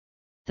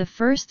 The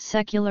first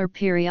secular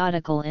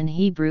periodical in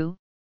Hebrew,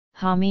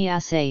 Hami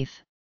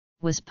Asaf,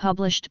 was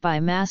published by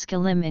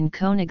Maskilim in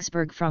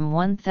Königsberg from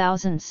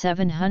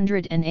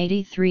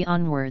 1783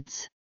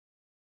 onwards.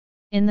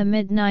 In the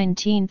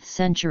mid-19th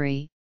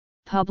century,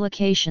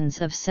 publications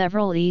of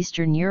several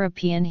Eastern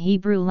European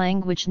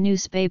Hebrew-language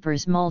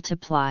newspapers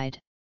multiplied.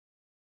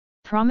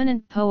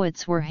 Prominent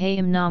poets were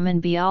Chaim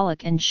Nahman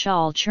Bialik and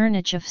Shaul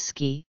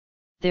Chernyshevsky.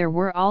 There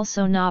were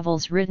also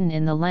novels written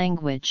in the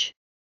language.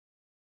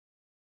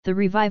 The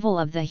revival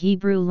of the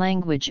Hebrew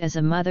language as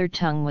a mother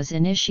tongue was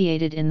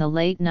initiated in the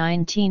late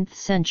 19th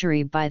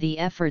century by the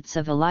efforts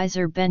of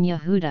Eliezer ben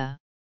Yehuda.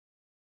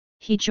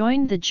 He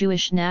joined the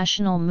Jewish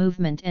national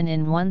movement and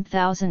in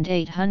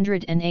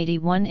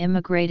 1881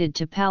 immigrated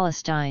to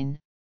Palestine,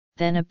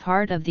 then a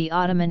part of the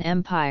Ottoman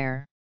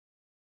Empire.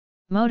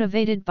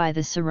 Motivated by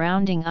the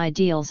surrounding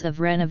ideals of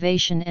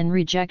renovation and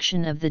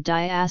rejection of the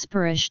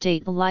diaspora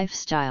state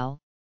lifestyle,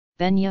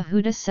 Ben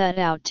Yehuda set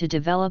out to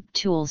develop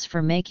tools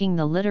for making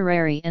the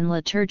literary and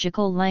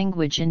liturgical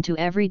language into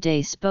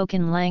everyday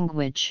spoken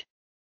language.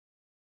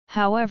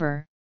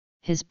 However,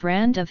 his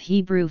brand of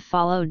Hebrew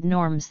followed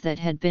norms that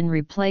had been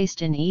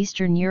replaced in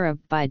Eastern Europe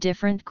by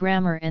different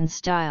grammar and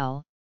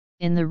style,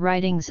 in the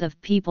writings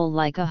of people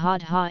like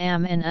Ahad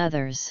Ha'am and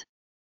others.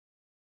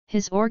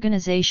 His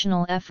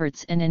organizational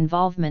efforts and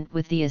involvement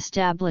with the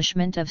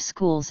establishment of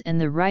schools and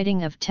the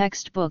writing of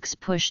textbooks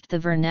pushed the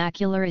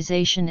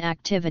vernacularization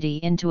activity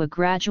into a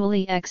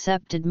gradually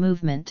accepted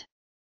movement.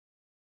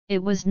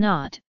 It was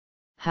not,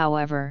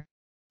 however,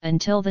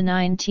 until the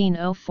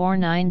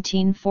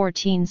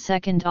 1904–1914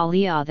 Second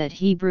Aliyah that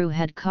Hebrew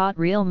had caught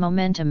real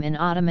momentum in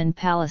Ottoman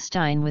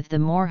Palestine with the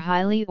more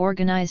highly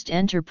organized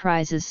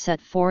enterprises set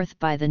forth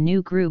by the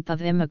new group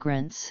of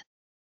immigrants.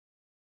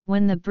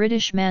 When the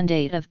British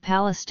Mandate of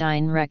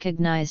Palestine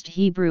recognized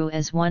Hebrew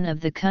as one of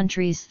the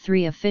country's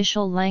 3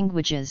 official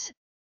languages,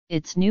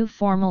 its new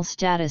formal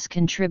status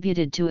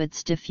contributed to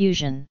its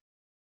diffusion.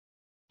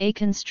 A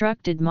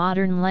constructed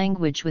modern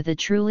language with a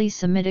truly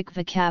Semitic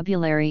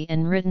vocabulary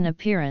and written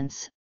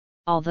appearance,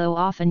 although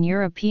often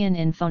European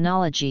in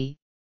phonology,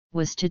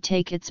 was to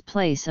take its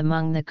place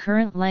among the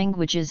current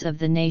languages of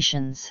the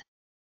nations.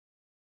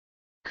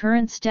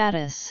 Current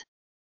status.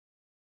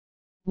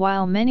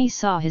 While many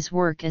saw his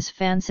work as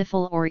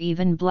fanciful or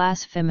even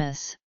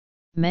blasphemous,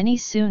 many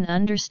soon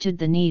understood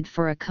the need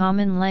for a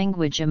common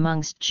language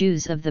amongst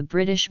Jews of the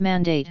British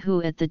Mandate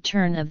who at the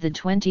turn of the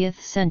 20th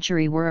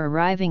century were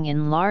arriving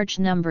in large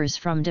numbers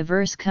from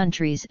diverse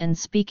countries and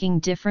speaking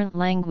different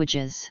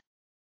languages.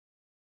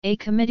 A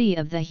Committee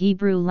of the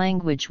Hebrew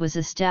Language was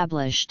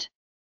established.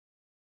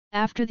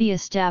 After the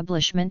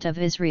establishment of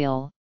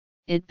Israel,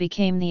 it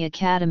became the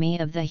Academy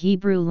of the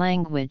Hebrew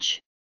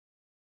Language.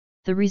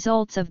 The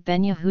results of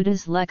Ben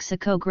Yehuda's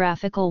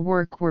lexicographical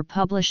work were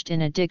published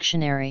in a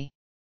dictionary.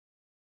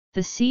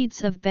 The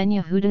seeds of Ben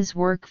Yehuda's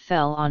work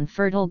fell on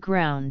fertile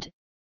ground,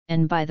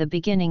 and by the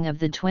beginning of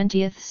the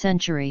 20th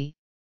century,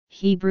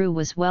 Hebrew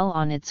was well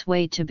on its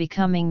way to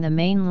becoming the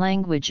main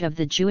language of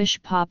the Jewish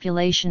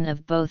population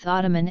of both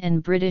Ottoman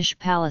and British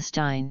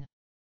Palestine.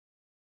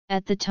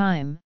 At the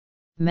time,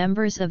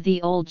 members of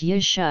the Old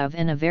Yishuv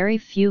and a very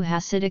few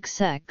Hasidic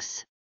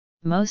sects,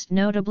 most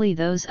notably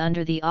those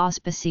under the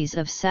auspices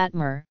of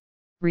Satmar,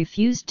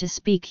 refused to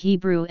speak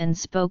Hebrew and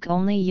spoke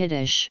only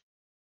Yiddish.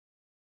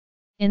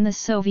 In the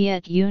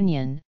Soviet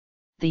Union,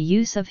 the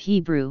use of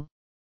Hebrew,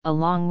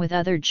 along with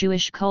other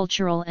Jewish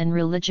cultural and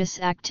religious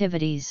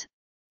activities,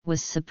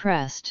 was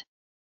suppressed.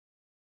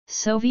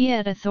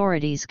 Soviet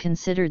authorities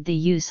considered the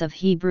use of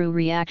Hebrew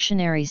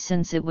reactionary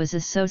since it was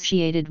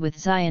associated with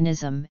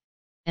Zionism,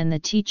 and the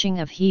teaching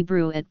of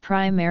Hebrew at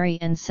primary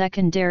and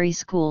secondary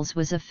schools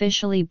was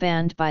officially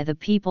banned by the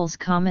People's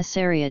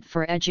Commissariat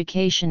for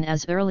Education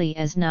as early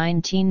as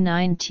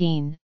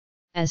 1919,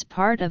 as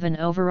part of an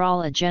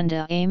overall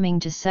agenda aiming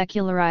to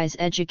secularize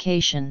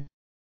education.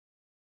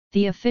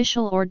 The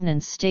official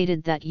ordinance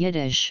stated that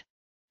Yiddish,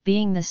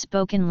 being the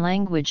spoken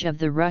language of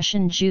the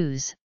Russian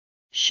Jews,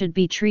 should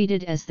be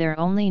treated as their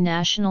only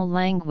national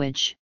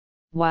language,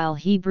 while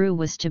Hebrew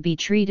was to be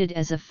treated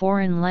as a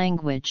foreign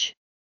language.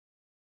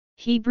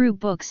 Hebrew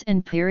books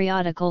and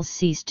periodicals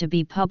ceased to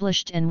be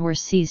published and were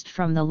seized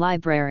from the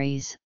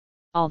libraries,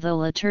 although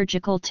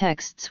liturgical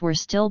texts were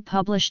still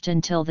published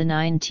until the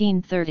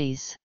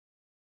 1930s.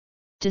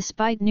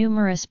 Despite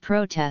numerous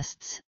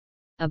protests,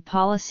 a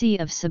policy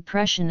of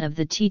suppression of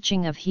the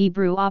teaching of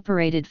Hebrew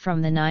operated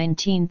from the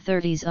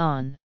 1930s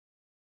on.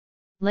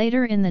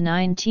 Later in the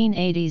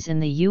 1980s in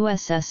the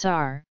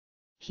USSR,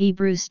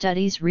 Hebrew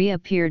studies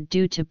reappeared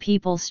due to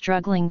people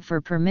struggling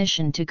for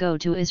permission to go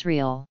to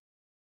Israel.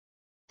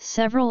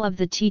 Several of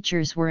the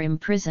teachers were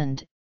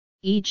imprisoned,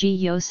 e.g.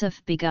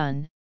 Yosef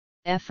Begun,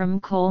 Ephraim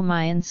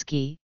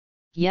Kolmayansky,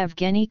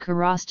 Yevgeny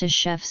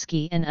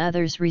Korostashevsky and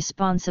others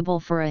responsible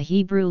for a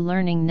Hebrew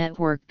learning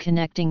network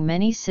connecting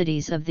many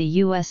cities of the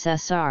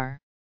USSR.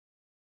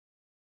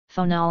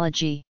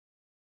 Phonology.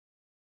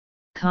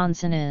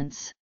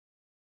 Consonants.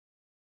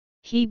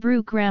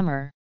 Hebrew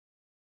grammar.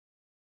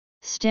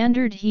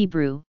 Standard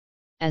Hebrew,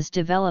 as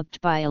developed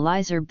by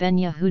Eliezer ben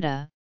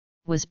Yehuda,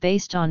 was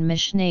based on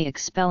Mishnaic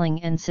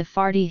spelling and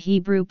Sephardi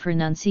Hebrew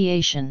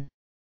pronunciation.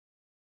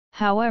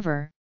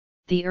 However,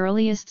 the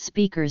earliest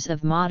speakers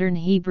of modern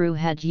Hebrew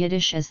had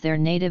Yiddish as their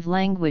native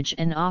language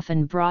and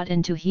often brought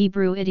into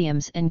Hebrew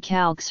idioms and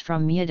calques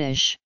from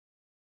Yiddish.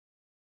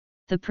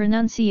 The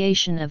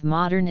pronunciation of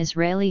modern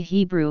Israeli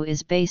Hebrew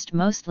is based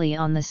mostly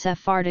on the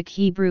Sephardic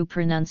Hebrew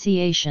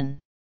pronunciation.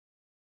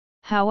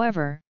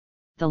 However,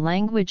 the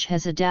language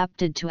has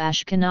adapted to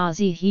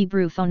Ashkenazi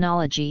Hebrew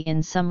phonology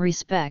in some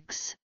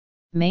respects,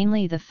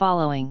 mainly the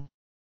following.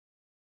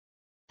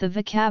 The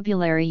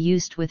vocabulary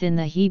used within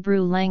the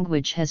Hebrew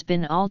language has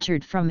been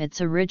altered from its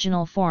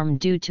original form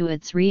due to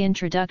its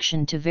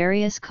reintroduction to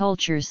various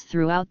cultures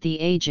throughout the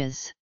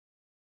ages.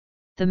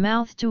 The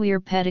mouth-to-ear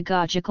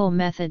pedagogical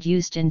method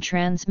used in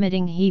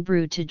transmitting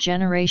Hebrew to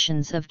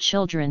generations of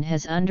children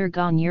has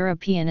undergone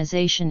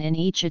Europeanization in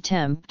each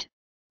attempt,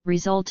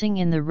 resulting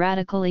in the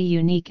radically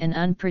unique and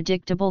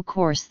unpredictable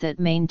course that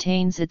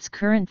maintains its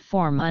current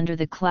form under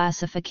the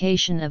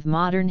classification of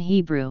modern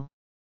Hebrew.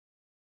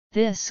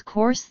 This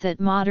course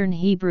that modern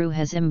Hebrew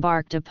has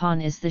embarked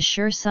upon is the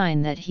sure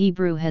sign that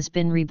Hebrew has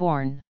been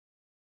reborn.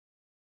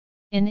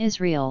 In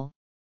Israel,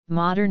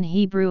 Modern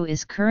Hebrew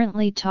is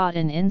currently taught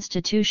in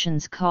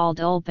institutions called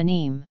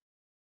Ulpanim.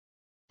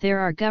 There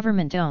are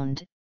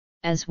government-owned,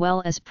 as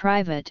well as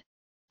private,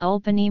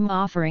 Ulpanim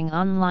offering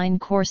online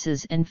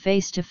courses and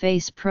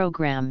face-to-face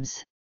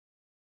programs.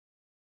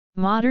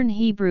 Modern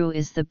Hebrew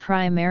is the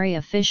primary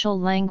official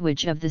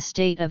language of the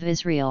State of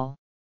Israel.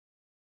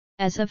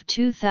 As of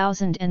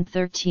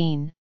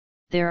 2013,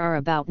 there are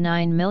about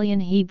 9 million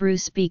Hebrew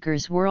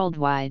speakers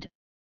worldwide,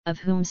 of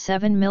whom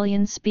 7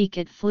 million speak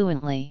it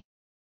fluently.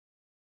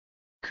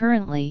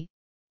 Currently,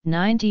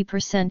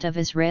 90% of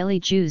Israeli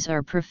Jews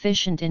are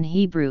proficient in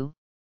Hebrew,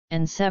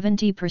 and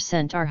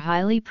 70% are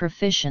highly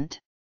proficient.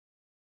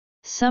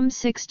 Some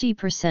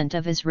 60%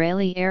 of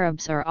Israeli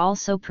Arabs are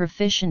also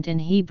proficient in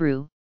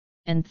Hebrew,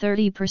 and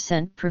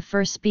 30%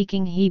 prefer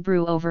speaking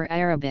Hebrew over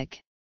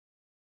Arabic.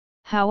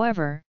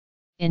 However,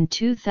 in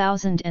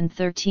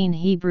 2013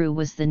 Hebrew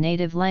was the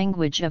native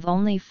language of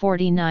only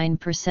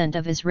 49%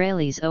 of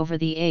Israelis over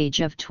the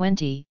age of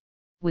 20,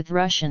 with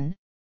Russian,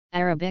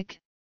 Arabic,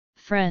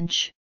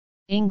 French,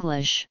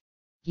 English,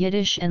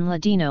 Yiddish and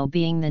Ladino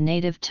being the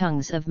native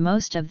tongues of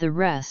most of the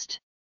rest.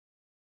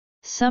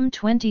 Some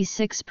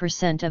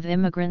 26% of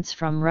immigrants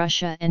from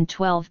Russia and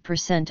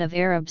 12% of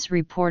Arabs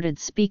reported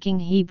speaking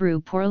Hebrew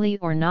poorly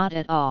or not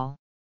at all.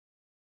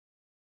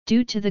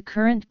 Due to the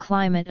current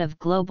climate of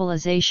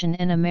globalization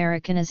and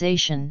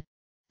Americanization,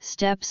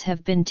 steps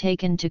have been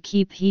taken to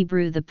keep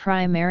Hebrew the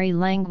primary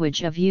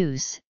language of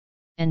use,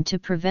 and to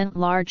prevent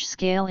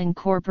large-scale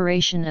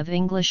incorporation of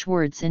English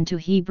words into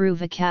Hebrew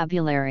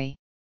vocabulary.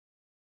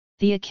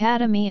 The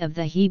Academy of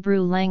the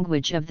Hebrew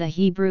Language of the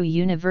Hebrew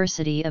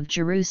University of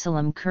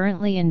Jerusalem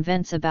currently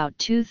invents about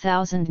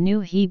 2,000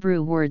 new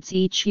Hebrew words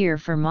each year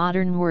for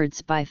modern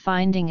words by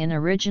finding an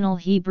original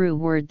Hebrew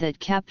word that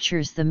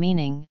captures the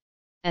meaning,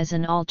 as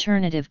an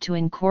alternative to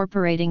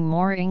incorporating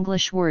more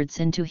English words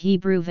into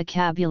Hebrew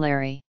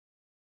vocabulary.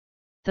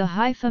 The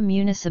Haifa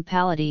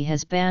municipality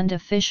has banned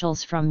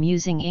officials from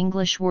using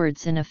English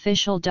words in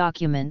official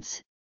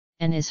documents,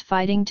 and is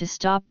fighting to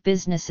stop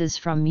businesses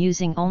from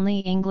using only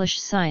English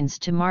signs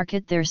to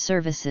market their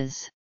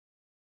services.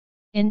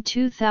 In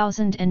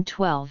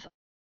 2012,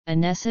 a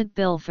Knesset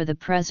bill for the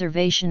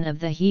preservation of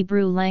the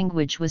Hebrew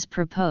language was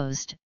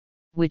proposed,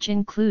 which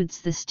includes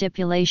the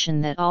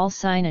stipulation that all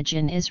signage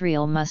in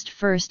Israel must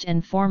first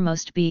and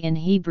foremost be in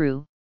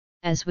Hebrew,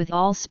 as with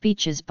all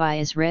speeches by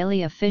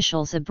Israeli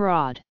officials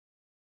abroad.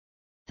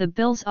 The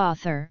bill's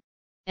author,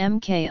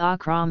 M.K.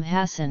 Akram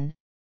Hassan,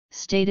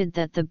 stated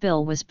that the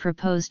bill was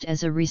proposed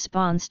as a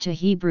response to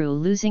Hebrew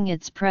losing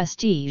its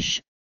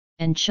prestige,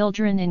 and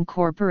children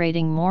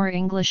incorporating more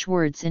English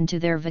words into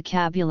their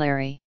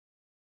vocabulary.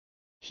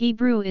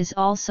 Hebrew is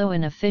also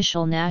an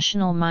official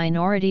national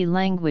minority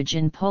language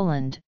in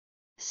Poland,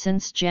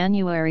 since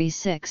January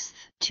 6,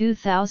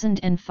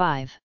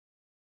 2005.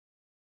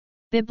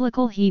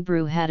 Biblical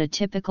Hebrew had a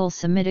typical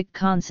Semitic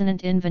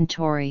consonant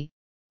inventory,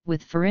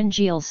 with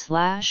pharyngeal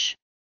 /h/,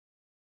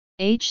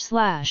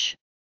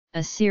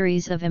 a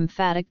series of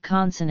emphatic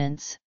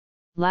consonants,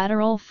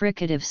 lateral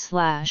fricative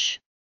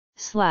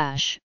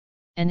 //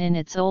 and in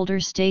its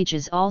older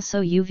stages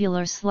also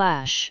uvular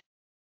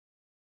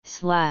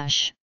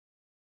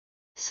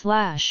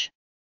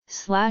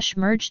 //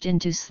 merged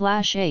into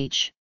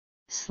 /h/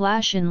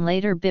 in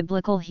later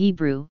Biblical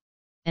Hebrew,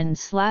 and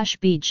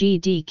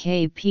 /bgdkpt/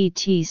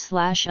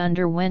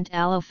 underwent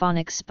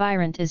allophonic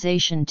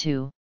spirantization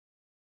too.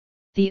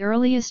 The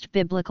earliest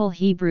Biblical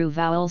Hebrew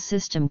vowel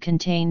system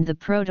contained the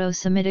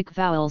Proto-Semitic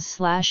vowels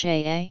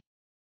 /aa,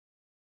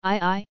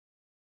 ii,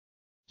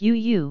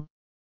 uu,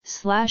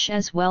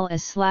 as well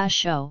as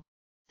 /o,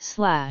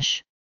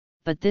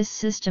 but this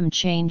system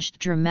changed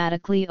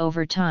dramatically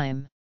over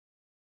time.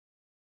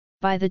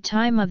 By the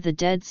time of the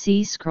Dead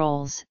Sea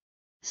Scrolls,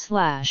 /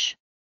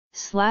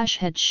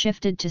 had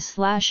shifted to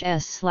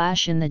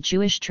 /s/ in the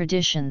Jewish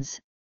traditions,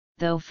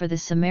 though for the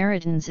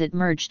Samaritans it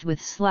merged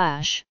with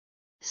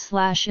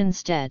 /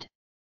 instead.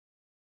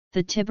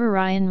 The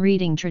Tibraean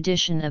reading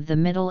tradition of the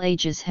Middle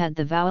Ages had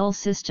the vowel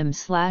system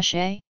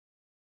 /a,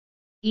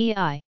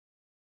 ei,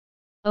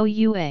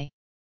 oua,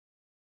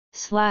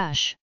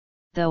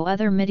 / though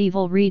other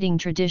medieval reading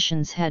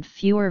traditions had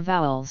fewer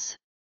vowels.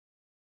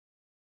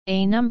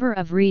 A number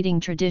of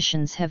reading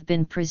traditions have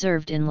been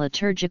preserved in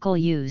liturgical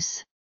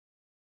use.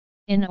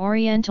 In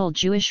Oriental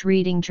Jewish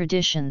reading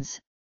traditions,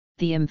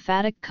 the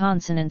emphatic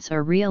consonants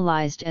are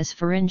realized as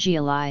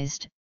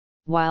pharyngealized,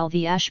 while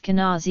the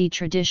Ashkenazi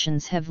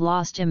traditions have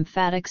lost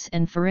emphatics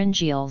and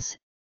pharyngeals,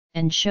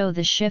 and show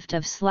the shift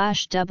of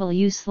 /w/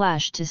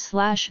 to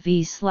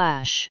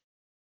 /v/.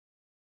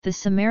 The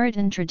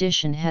Samaritan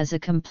tradition has a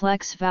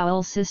complex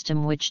vowel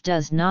system which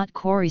does not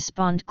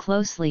correspond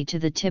closely to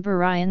the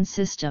Tibraean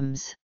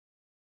systems.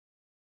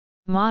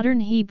 Modern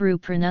Hebrew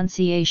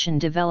pronunciation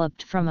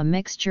developed from a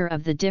mixture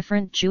of the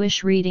different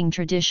Jewish reading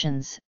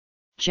traditions,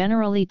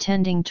 generally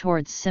tending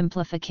towards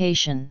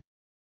simplification.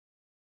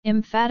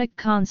 Emphatic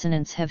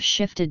consonants have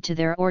shifted to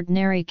their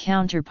ordinary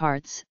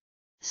counterparts,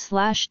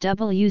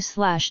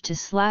 /w/ to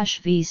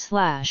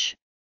 /v/,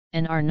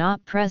 and are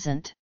not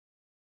present.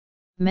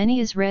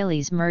 Many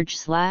Israelis merge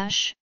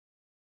 /h/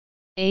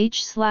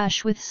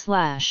 with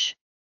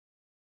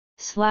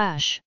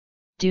 //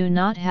 do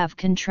not have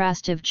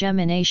contrastive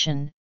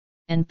gemination,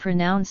 and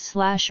pronounce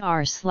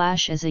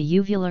 /r/ as a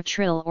uvular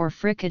trill or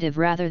fricative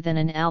rather than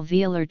an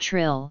alveolar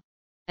trill,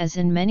 as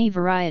in many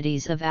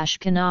varieties of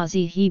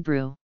Ashkenazi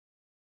Hebrew.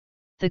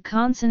 The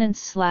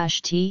consonants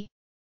 /t,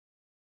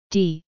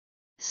 d,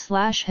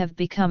 / have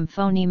become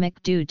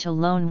phonemic due to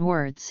loan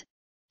words,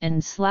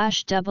 and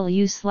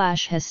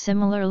 /w/ has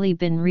similarly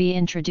been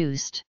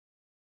reintroduced.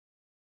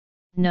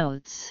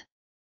 Notes: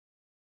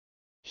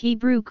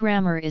 Hebrew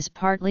grammar is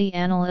partly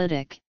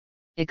analytic,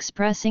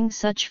 expressing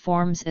such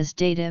forms as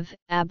dative,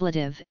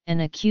 ablative,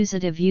 and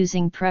accusative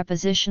using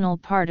prepositional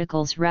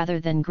particles rather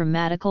than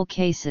grammatical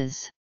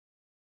cases.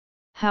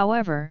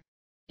 However,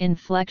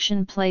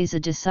 inflection plays a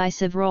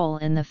decisive role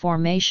in the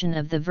formation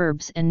of the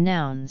verbs and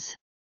nouns.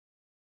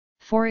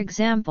 For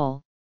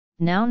example,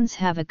 nouns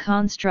have a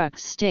construct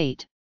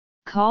state,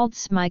 called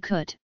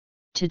smikut,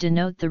 to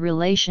denote the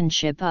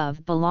relationship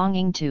of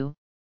belonging to.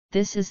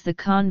 This is the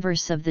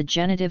converse of the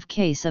genitive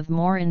case of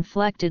more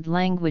inflected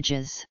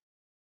languages.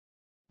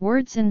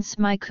 Words in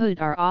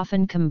smikut are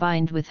often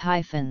combined with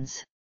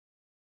hyphens.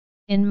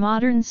 In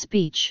modern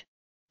speech,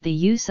 the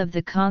use of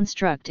the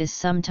construct is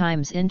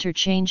sometimes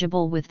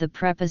interchangeable with the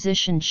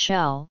preposition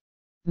shall,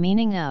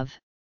 meaning of.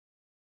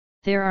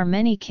 There are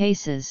many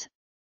cases,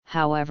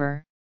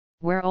 however,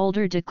 where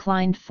older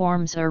declined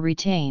forms are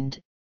retained,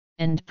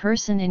 and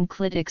person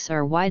enclitics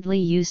are widely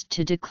used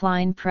to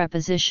decline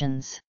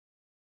prepositions.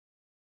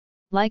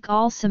 Like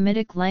all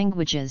Semitic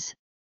languages,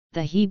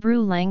 the Hebrew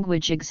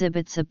language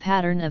exhibits a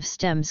pattern of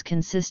stems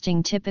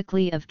consisting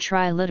typically of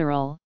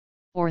triliteral,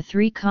 or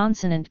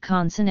three-consonant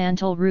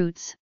consonantal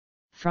roots,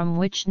 from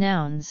which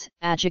nouns,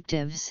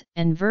 adjectives,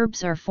 and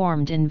verbs are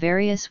formed in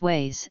various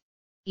ways,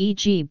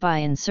 e.g. by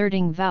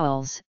inserting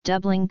vowels,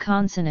 doubling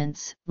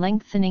consonants,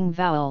 lengthening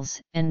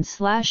vowels, and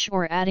 /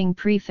 or adding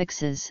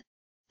prefixes,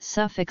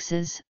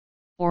 suffixes,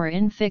 or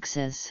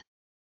infixes.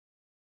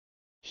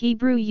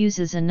 Hebrew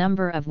uses a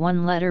number of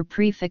one-letter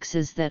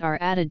prefixes that are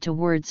added to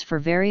words for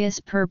various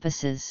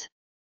purposes.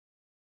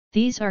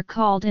 These are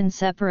called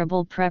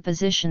inseparable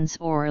prepositions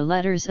or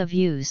letters of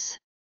use.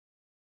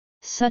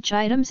 Such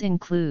items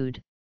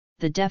include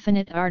the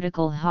definite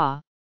article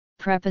ha,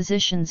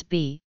 prepositions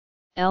be,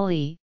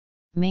 le,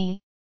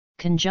 me,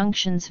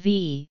 conjunctions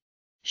ve,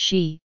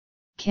 she,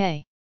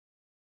 ke.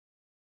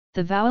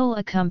 The vowel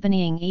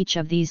accompanying each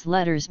of these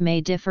letters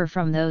may differ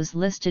from those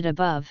listed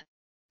above,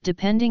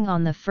 depending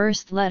on the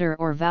first letter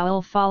or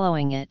vowel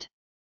following it.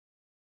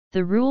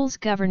 The rules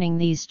governing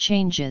these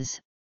changes,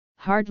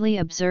 hardly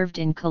observed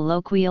in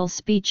colloquial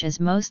speech as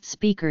most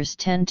speakers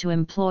tend to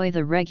employ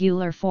the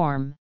regular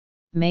form,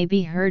 may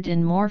be heard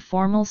in more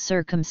formal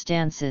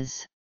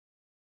circumstances.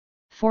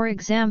 For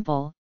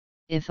example,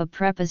 if a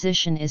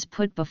preposition is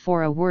put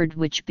before a word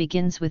which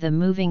begins with a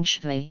moving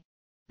shve,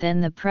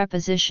 then the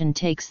preposition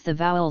takes the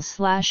vowel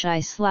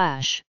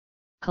 /i/.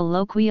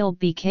 Colloquial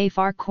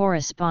bkfar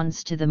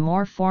corresponds to the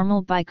more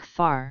formal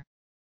bikfar.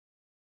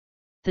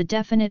 The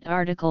definite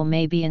article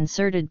may be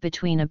inserted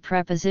between a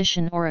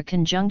preposition or a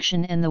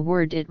conjunction and the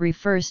word it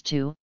refers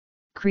to,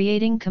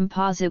 creating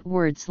composite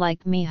words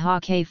like mi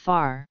ha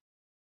kfar.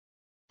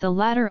 The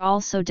latter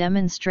also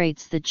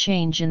demonstrates the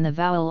change in the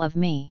vowel of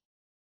me.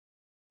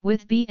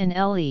 With b and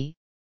le,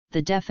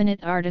 the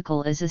definite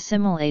article is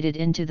assimilated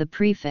into the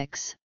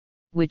prefix,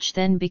 which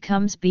then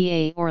becomes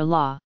ba or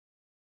la.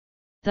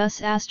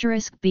 Thus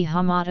 *b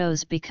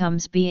hamatos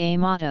becomes ba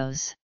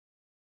matos.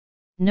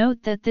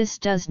 Note that this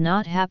does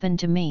not happen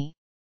to me,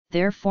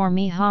 therefore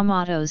mi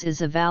hamatos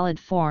is a valid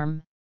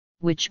form,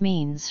 which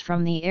means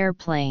from the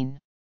airplane.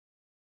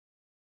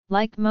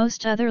 Like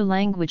most other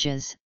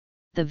languages,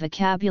 the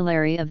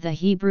vocabulary of the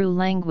Hebrew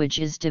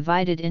language is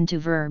divided into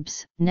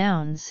verbs,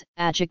 nouns,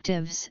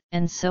 adjectives,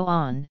 and so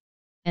on,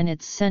 and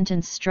its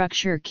sentence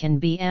structure can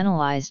be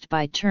analyzed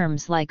by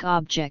terms like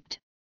object,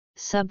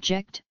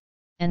 subject,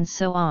 and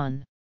so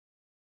on.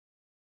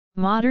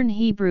 Modern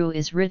Hebrew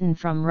is written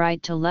from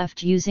right to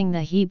left using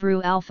the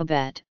Hebrew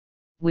alphabet,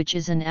 which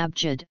is an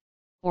abjad,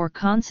 or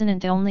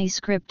consonant-only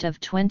script of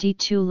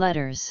 22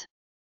 letters.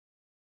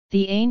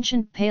 The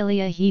ancient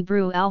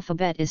Paleo-Hebrew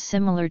alphabet is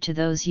similar to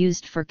those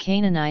used for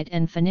Canaanite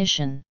and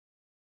Phoenician.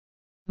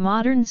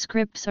 Modern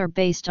scripts are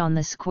based on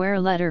the square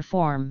letter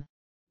form,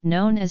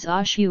 known as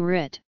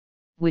Ashurit,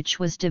 which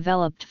was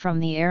developed from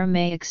the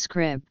Aramaic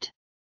script.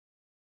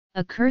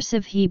 A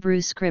cursive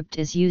Hebrew script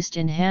is used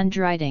in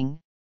handwriting.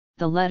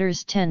 The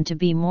letters tend to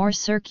be more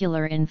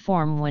circular in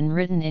form when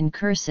written in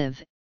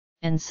cursive,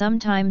 and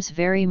sometimes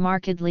vary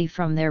markedly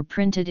from their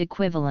printed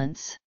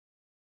equivalents.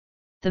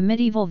 The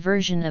medieval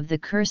version of the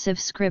cursive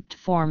script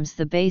forms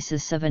the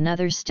basis of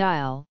another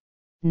style,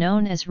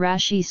 known as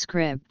Rashi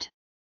script.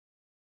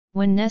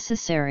 When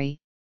necessary,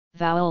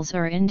 vowels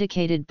are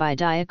indicated by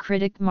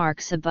diacritic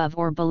marks above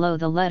or below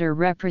the letter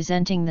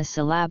representing the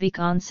syllabic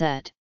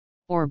onset,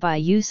 or by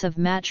use of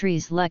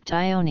matrices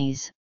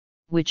lectiones,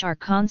 which are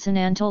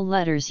consonantal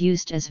letters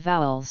used as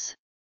vowels.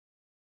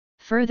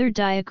 Further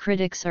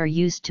diacritics are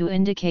used to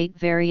indicate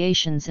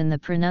variations in the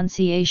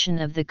pronunciation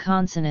of the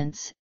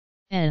consonants,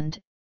 and,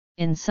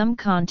 in some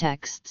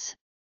contexts,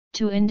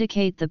 to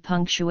indicate the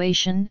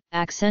punctuation,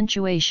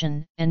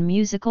 accentuation, and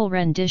musical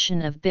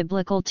rendition of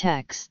biblical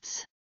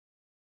texts.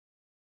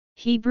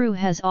 Hebrew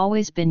has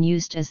always been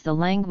used as the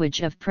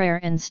language of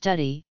prayer and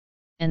study,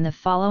 and the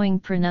following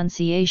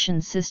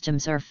pronunciation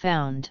systems are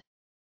found.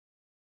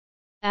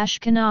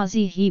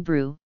 Ashkenazi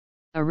Hebrew,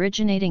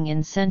 originating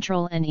in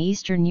Central and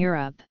Eastern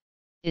Europe,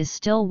 is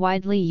still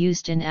widely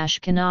used in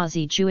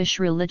Ashkenazi Jewish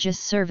religious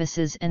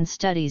services and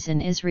studies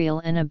in Israel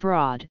and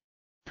abroad,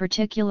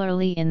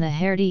 particularly in the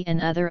Haredi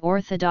and other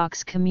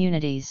Orthodox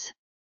communities.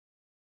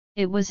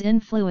 It was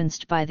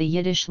influenced by the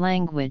Yiddish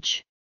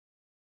language.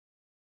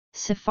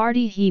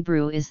 Sephardi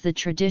Hebrew is the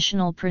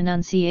traditional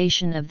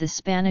pronunciation of the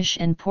Spanish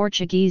and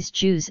Portuguese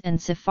Jews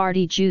and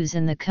Sephardi Jews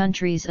in the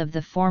countries of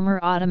the former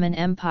Ottoman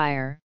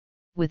Empire,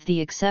 with the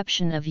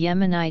exception of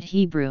Yemenite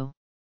Hebrew.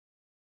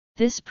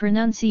 This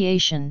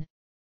pronunciation,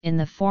 in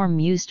the form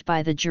used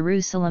by the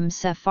Jerusalem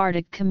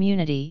Sephardic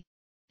community,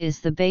 is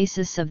the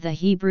basis of the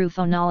Hebrew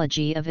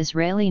phonology of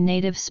Israeli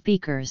native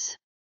speakers.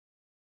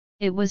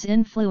 It was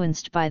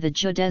influenced by the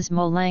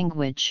Judezmo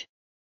language.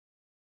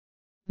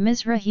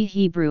 Mizrahi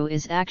Hebrew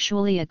is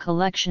actually a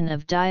collection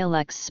of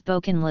dialects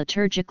spoken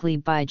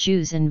liturgically by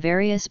Jews in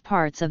various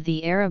parts of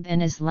the Arab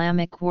and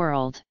Islamic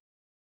world.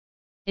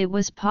 It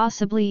was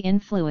possibly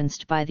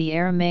influenced by the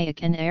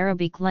Aramaic and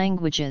Arabic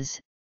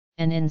languages,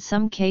 and in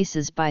some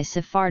cases by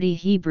Sephardi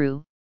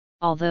Hebrew,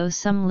 although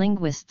some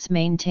linguists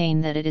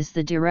maintain that it is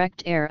the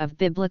direct heir of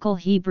Biblical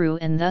Hebrew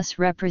and thus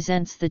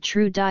represents the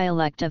true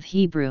dialect of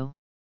Hebrew.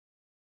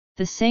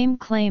 The same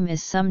claim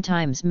is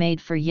sometimes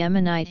made for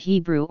Yemenite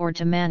Hebrew or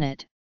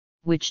Tamanit,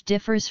 which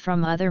differs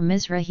from other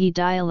Mizrahi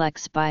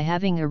dialects by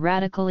having a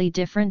radically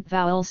different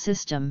vowel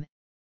system,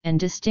 and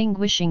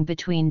distinguishing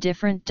between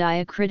different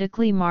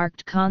diacritically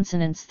marked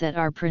consonants that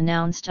are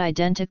pronounced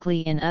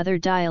identically in other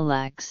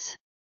dialects.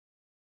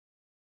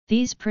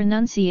 These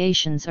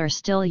pronunciations are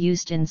still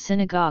used in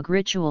synagogue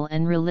ritual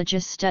and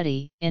religious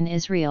study in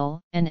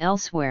Israel and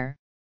elsewhere,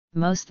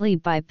 mostly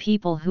by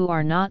people who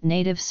are not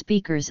native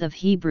speakers of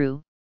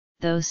Hebrew,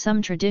 though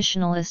some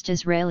traditionalist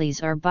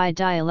Israelis are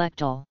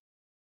bidialectal.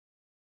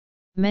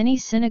 Many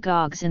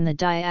synagogues in the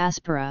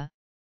diaspora,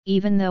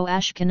 even though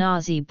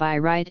Ashkenazi by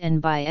right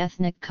and by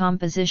ethnic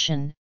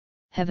composition,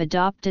 have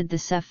adopted the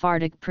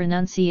Sephardic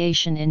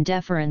pronunciation in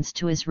deference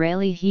to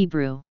Israeli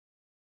Hebrew.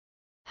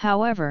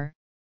 However,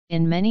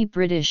 in many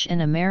British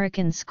and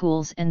American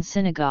schools and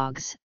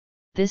synagogues,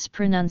 this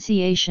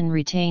pronunciation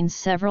retains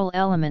several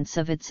elements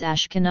of its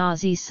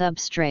Ashkenazi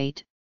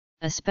substrate,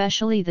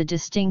 especially the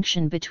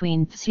distinction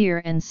between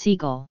Tzir and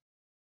Siegel.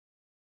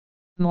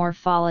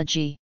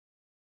 Morphology.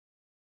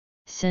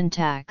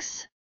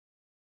 Syntax.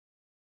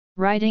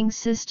 Writing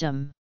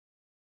system.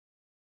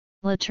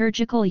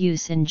 Liturgical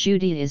use in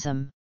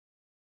Judaism.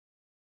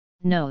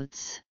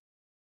 Notes.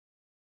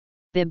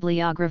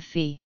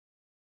 Bibliography.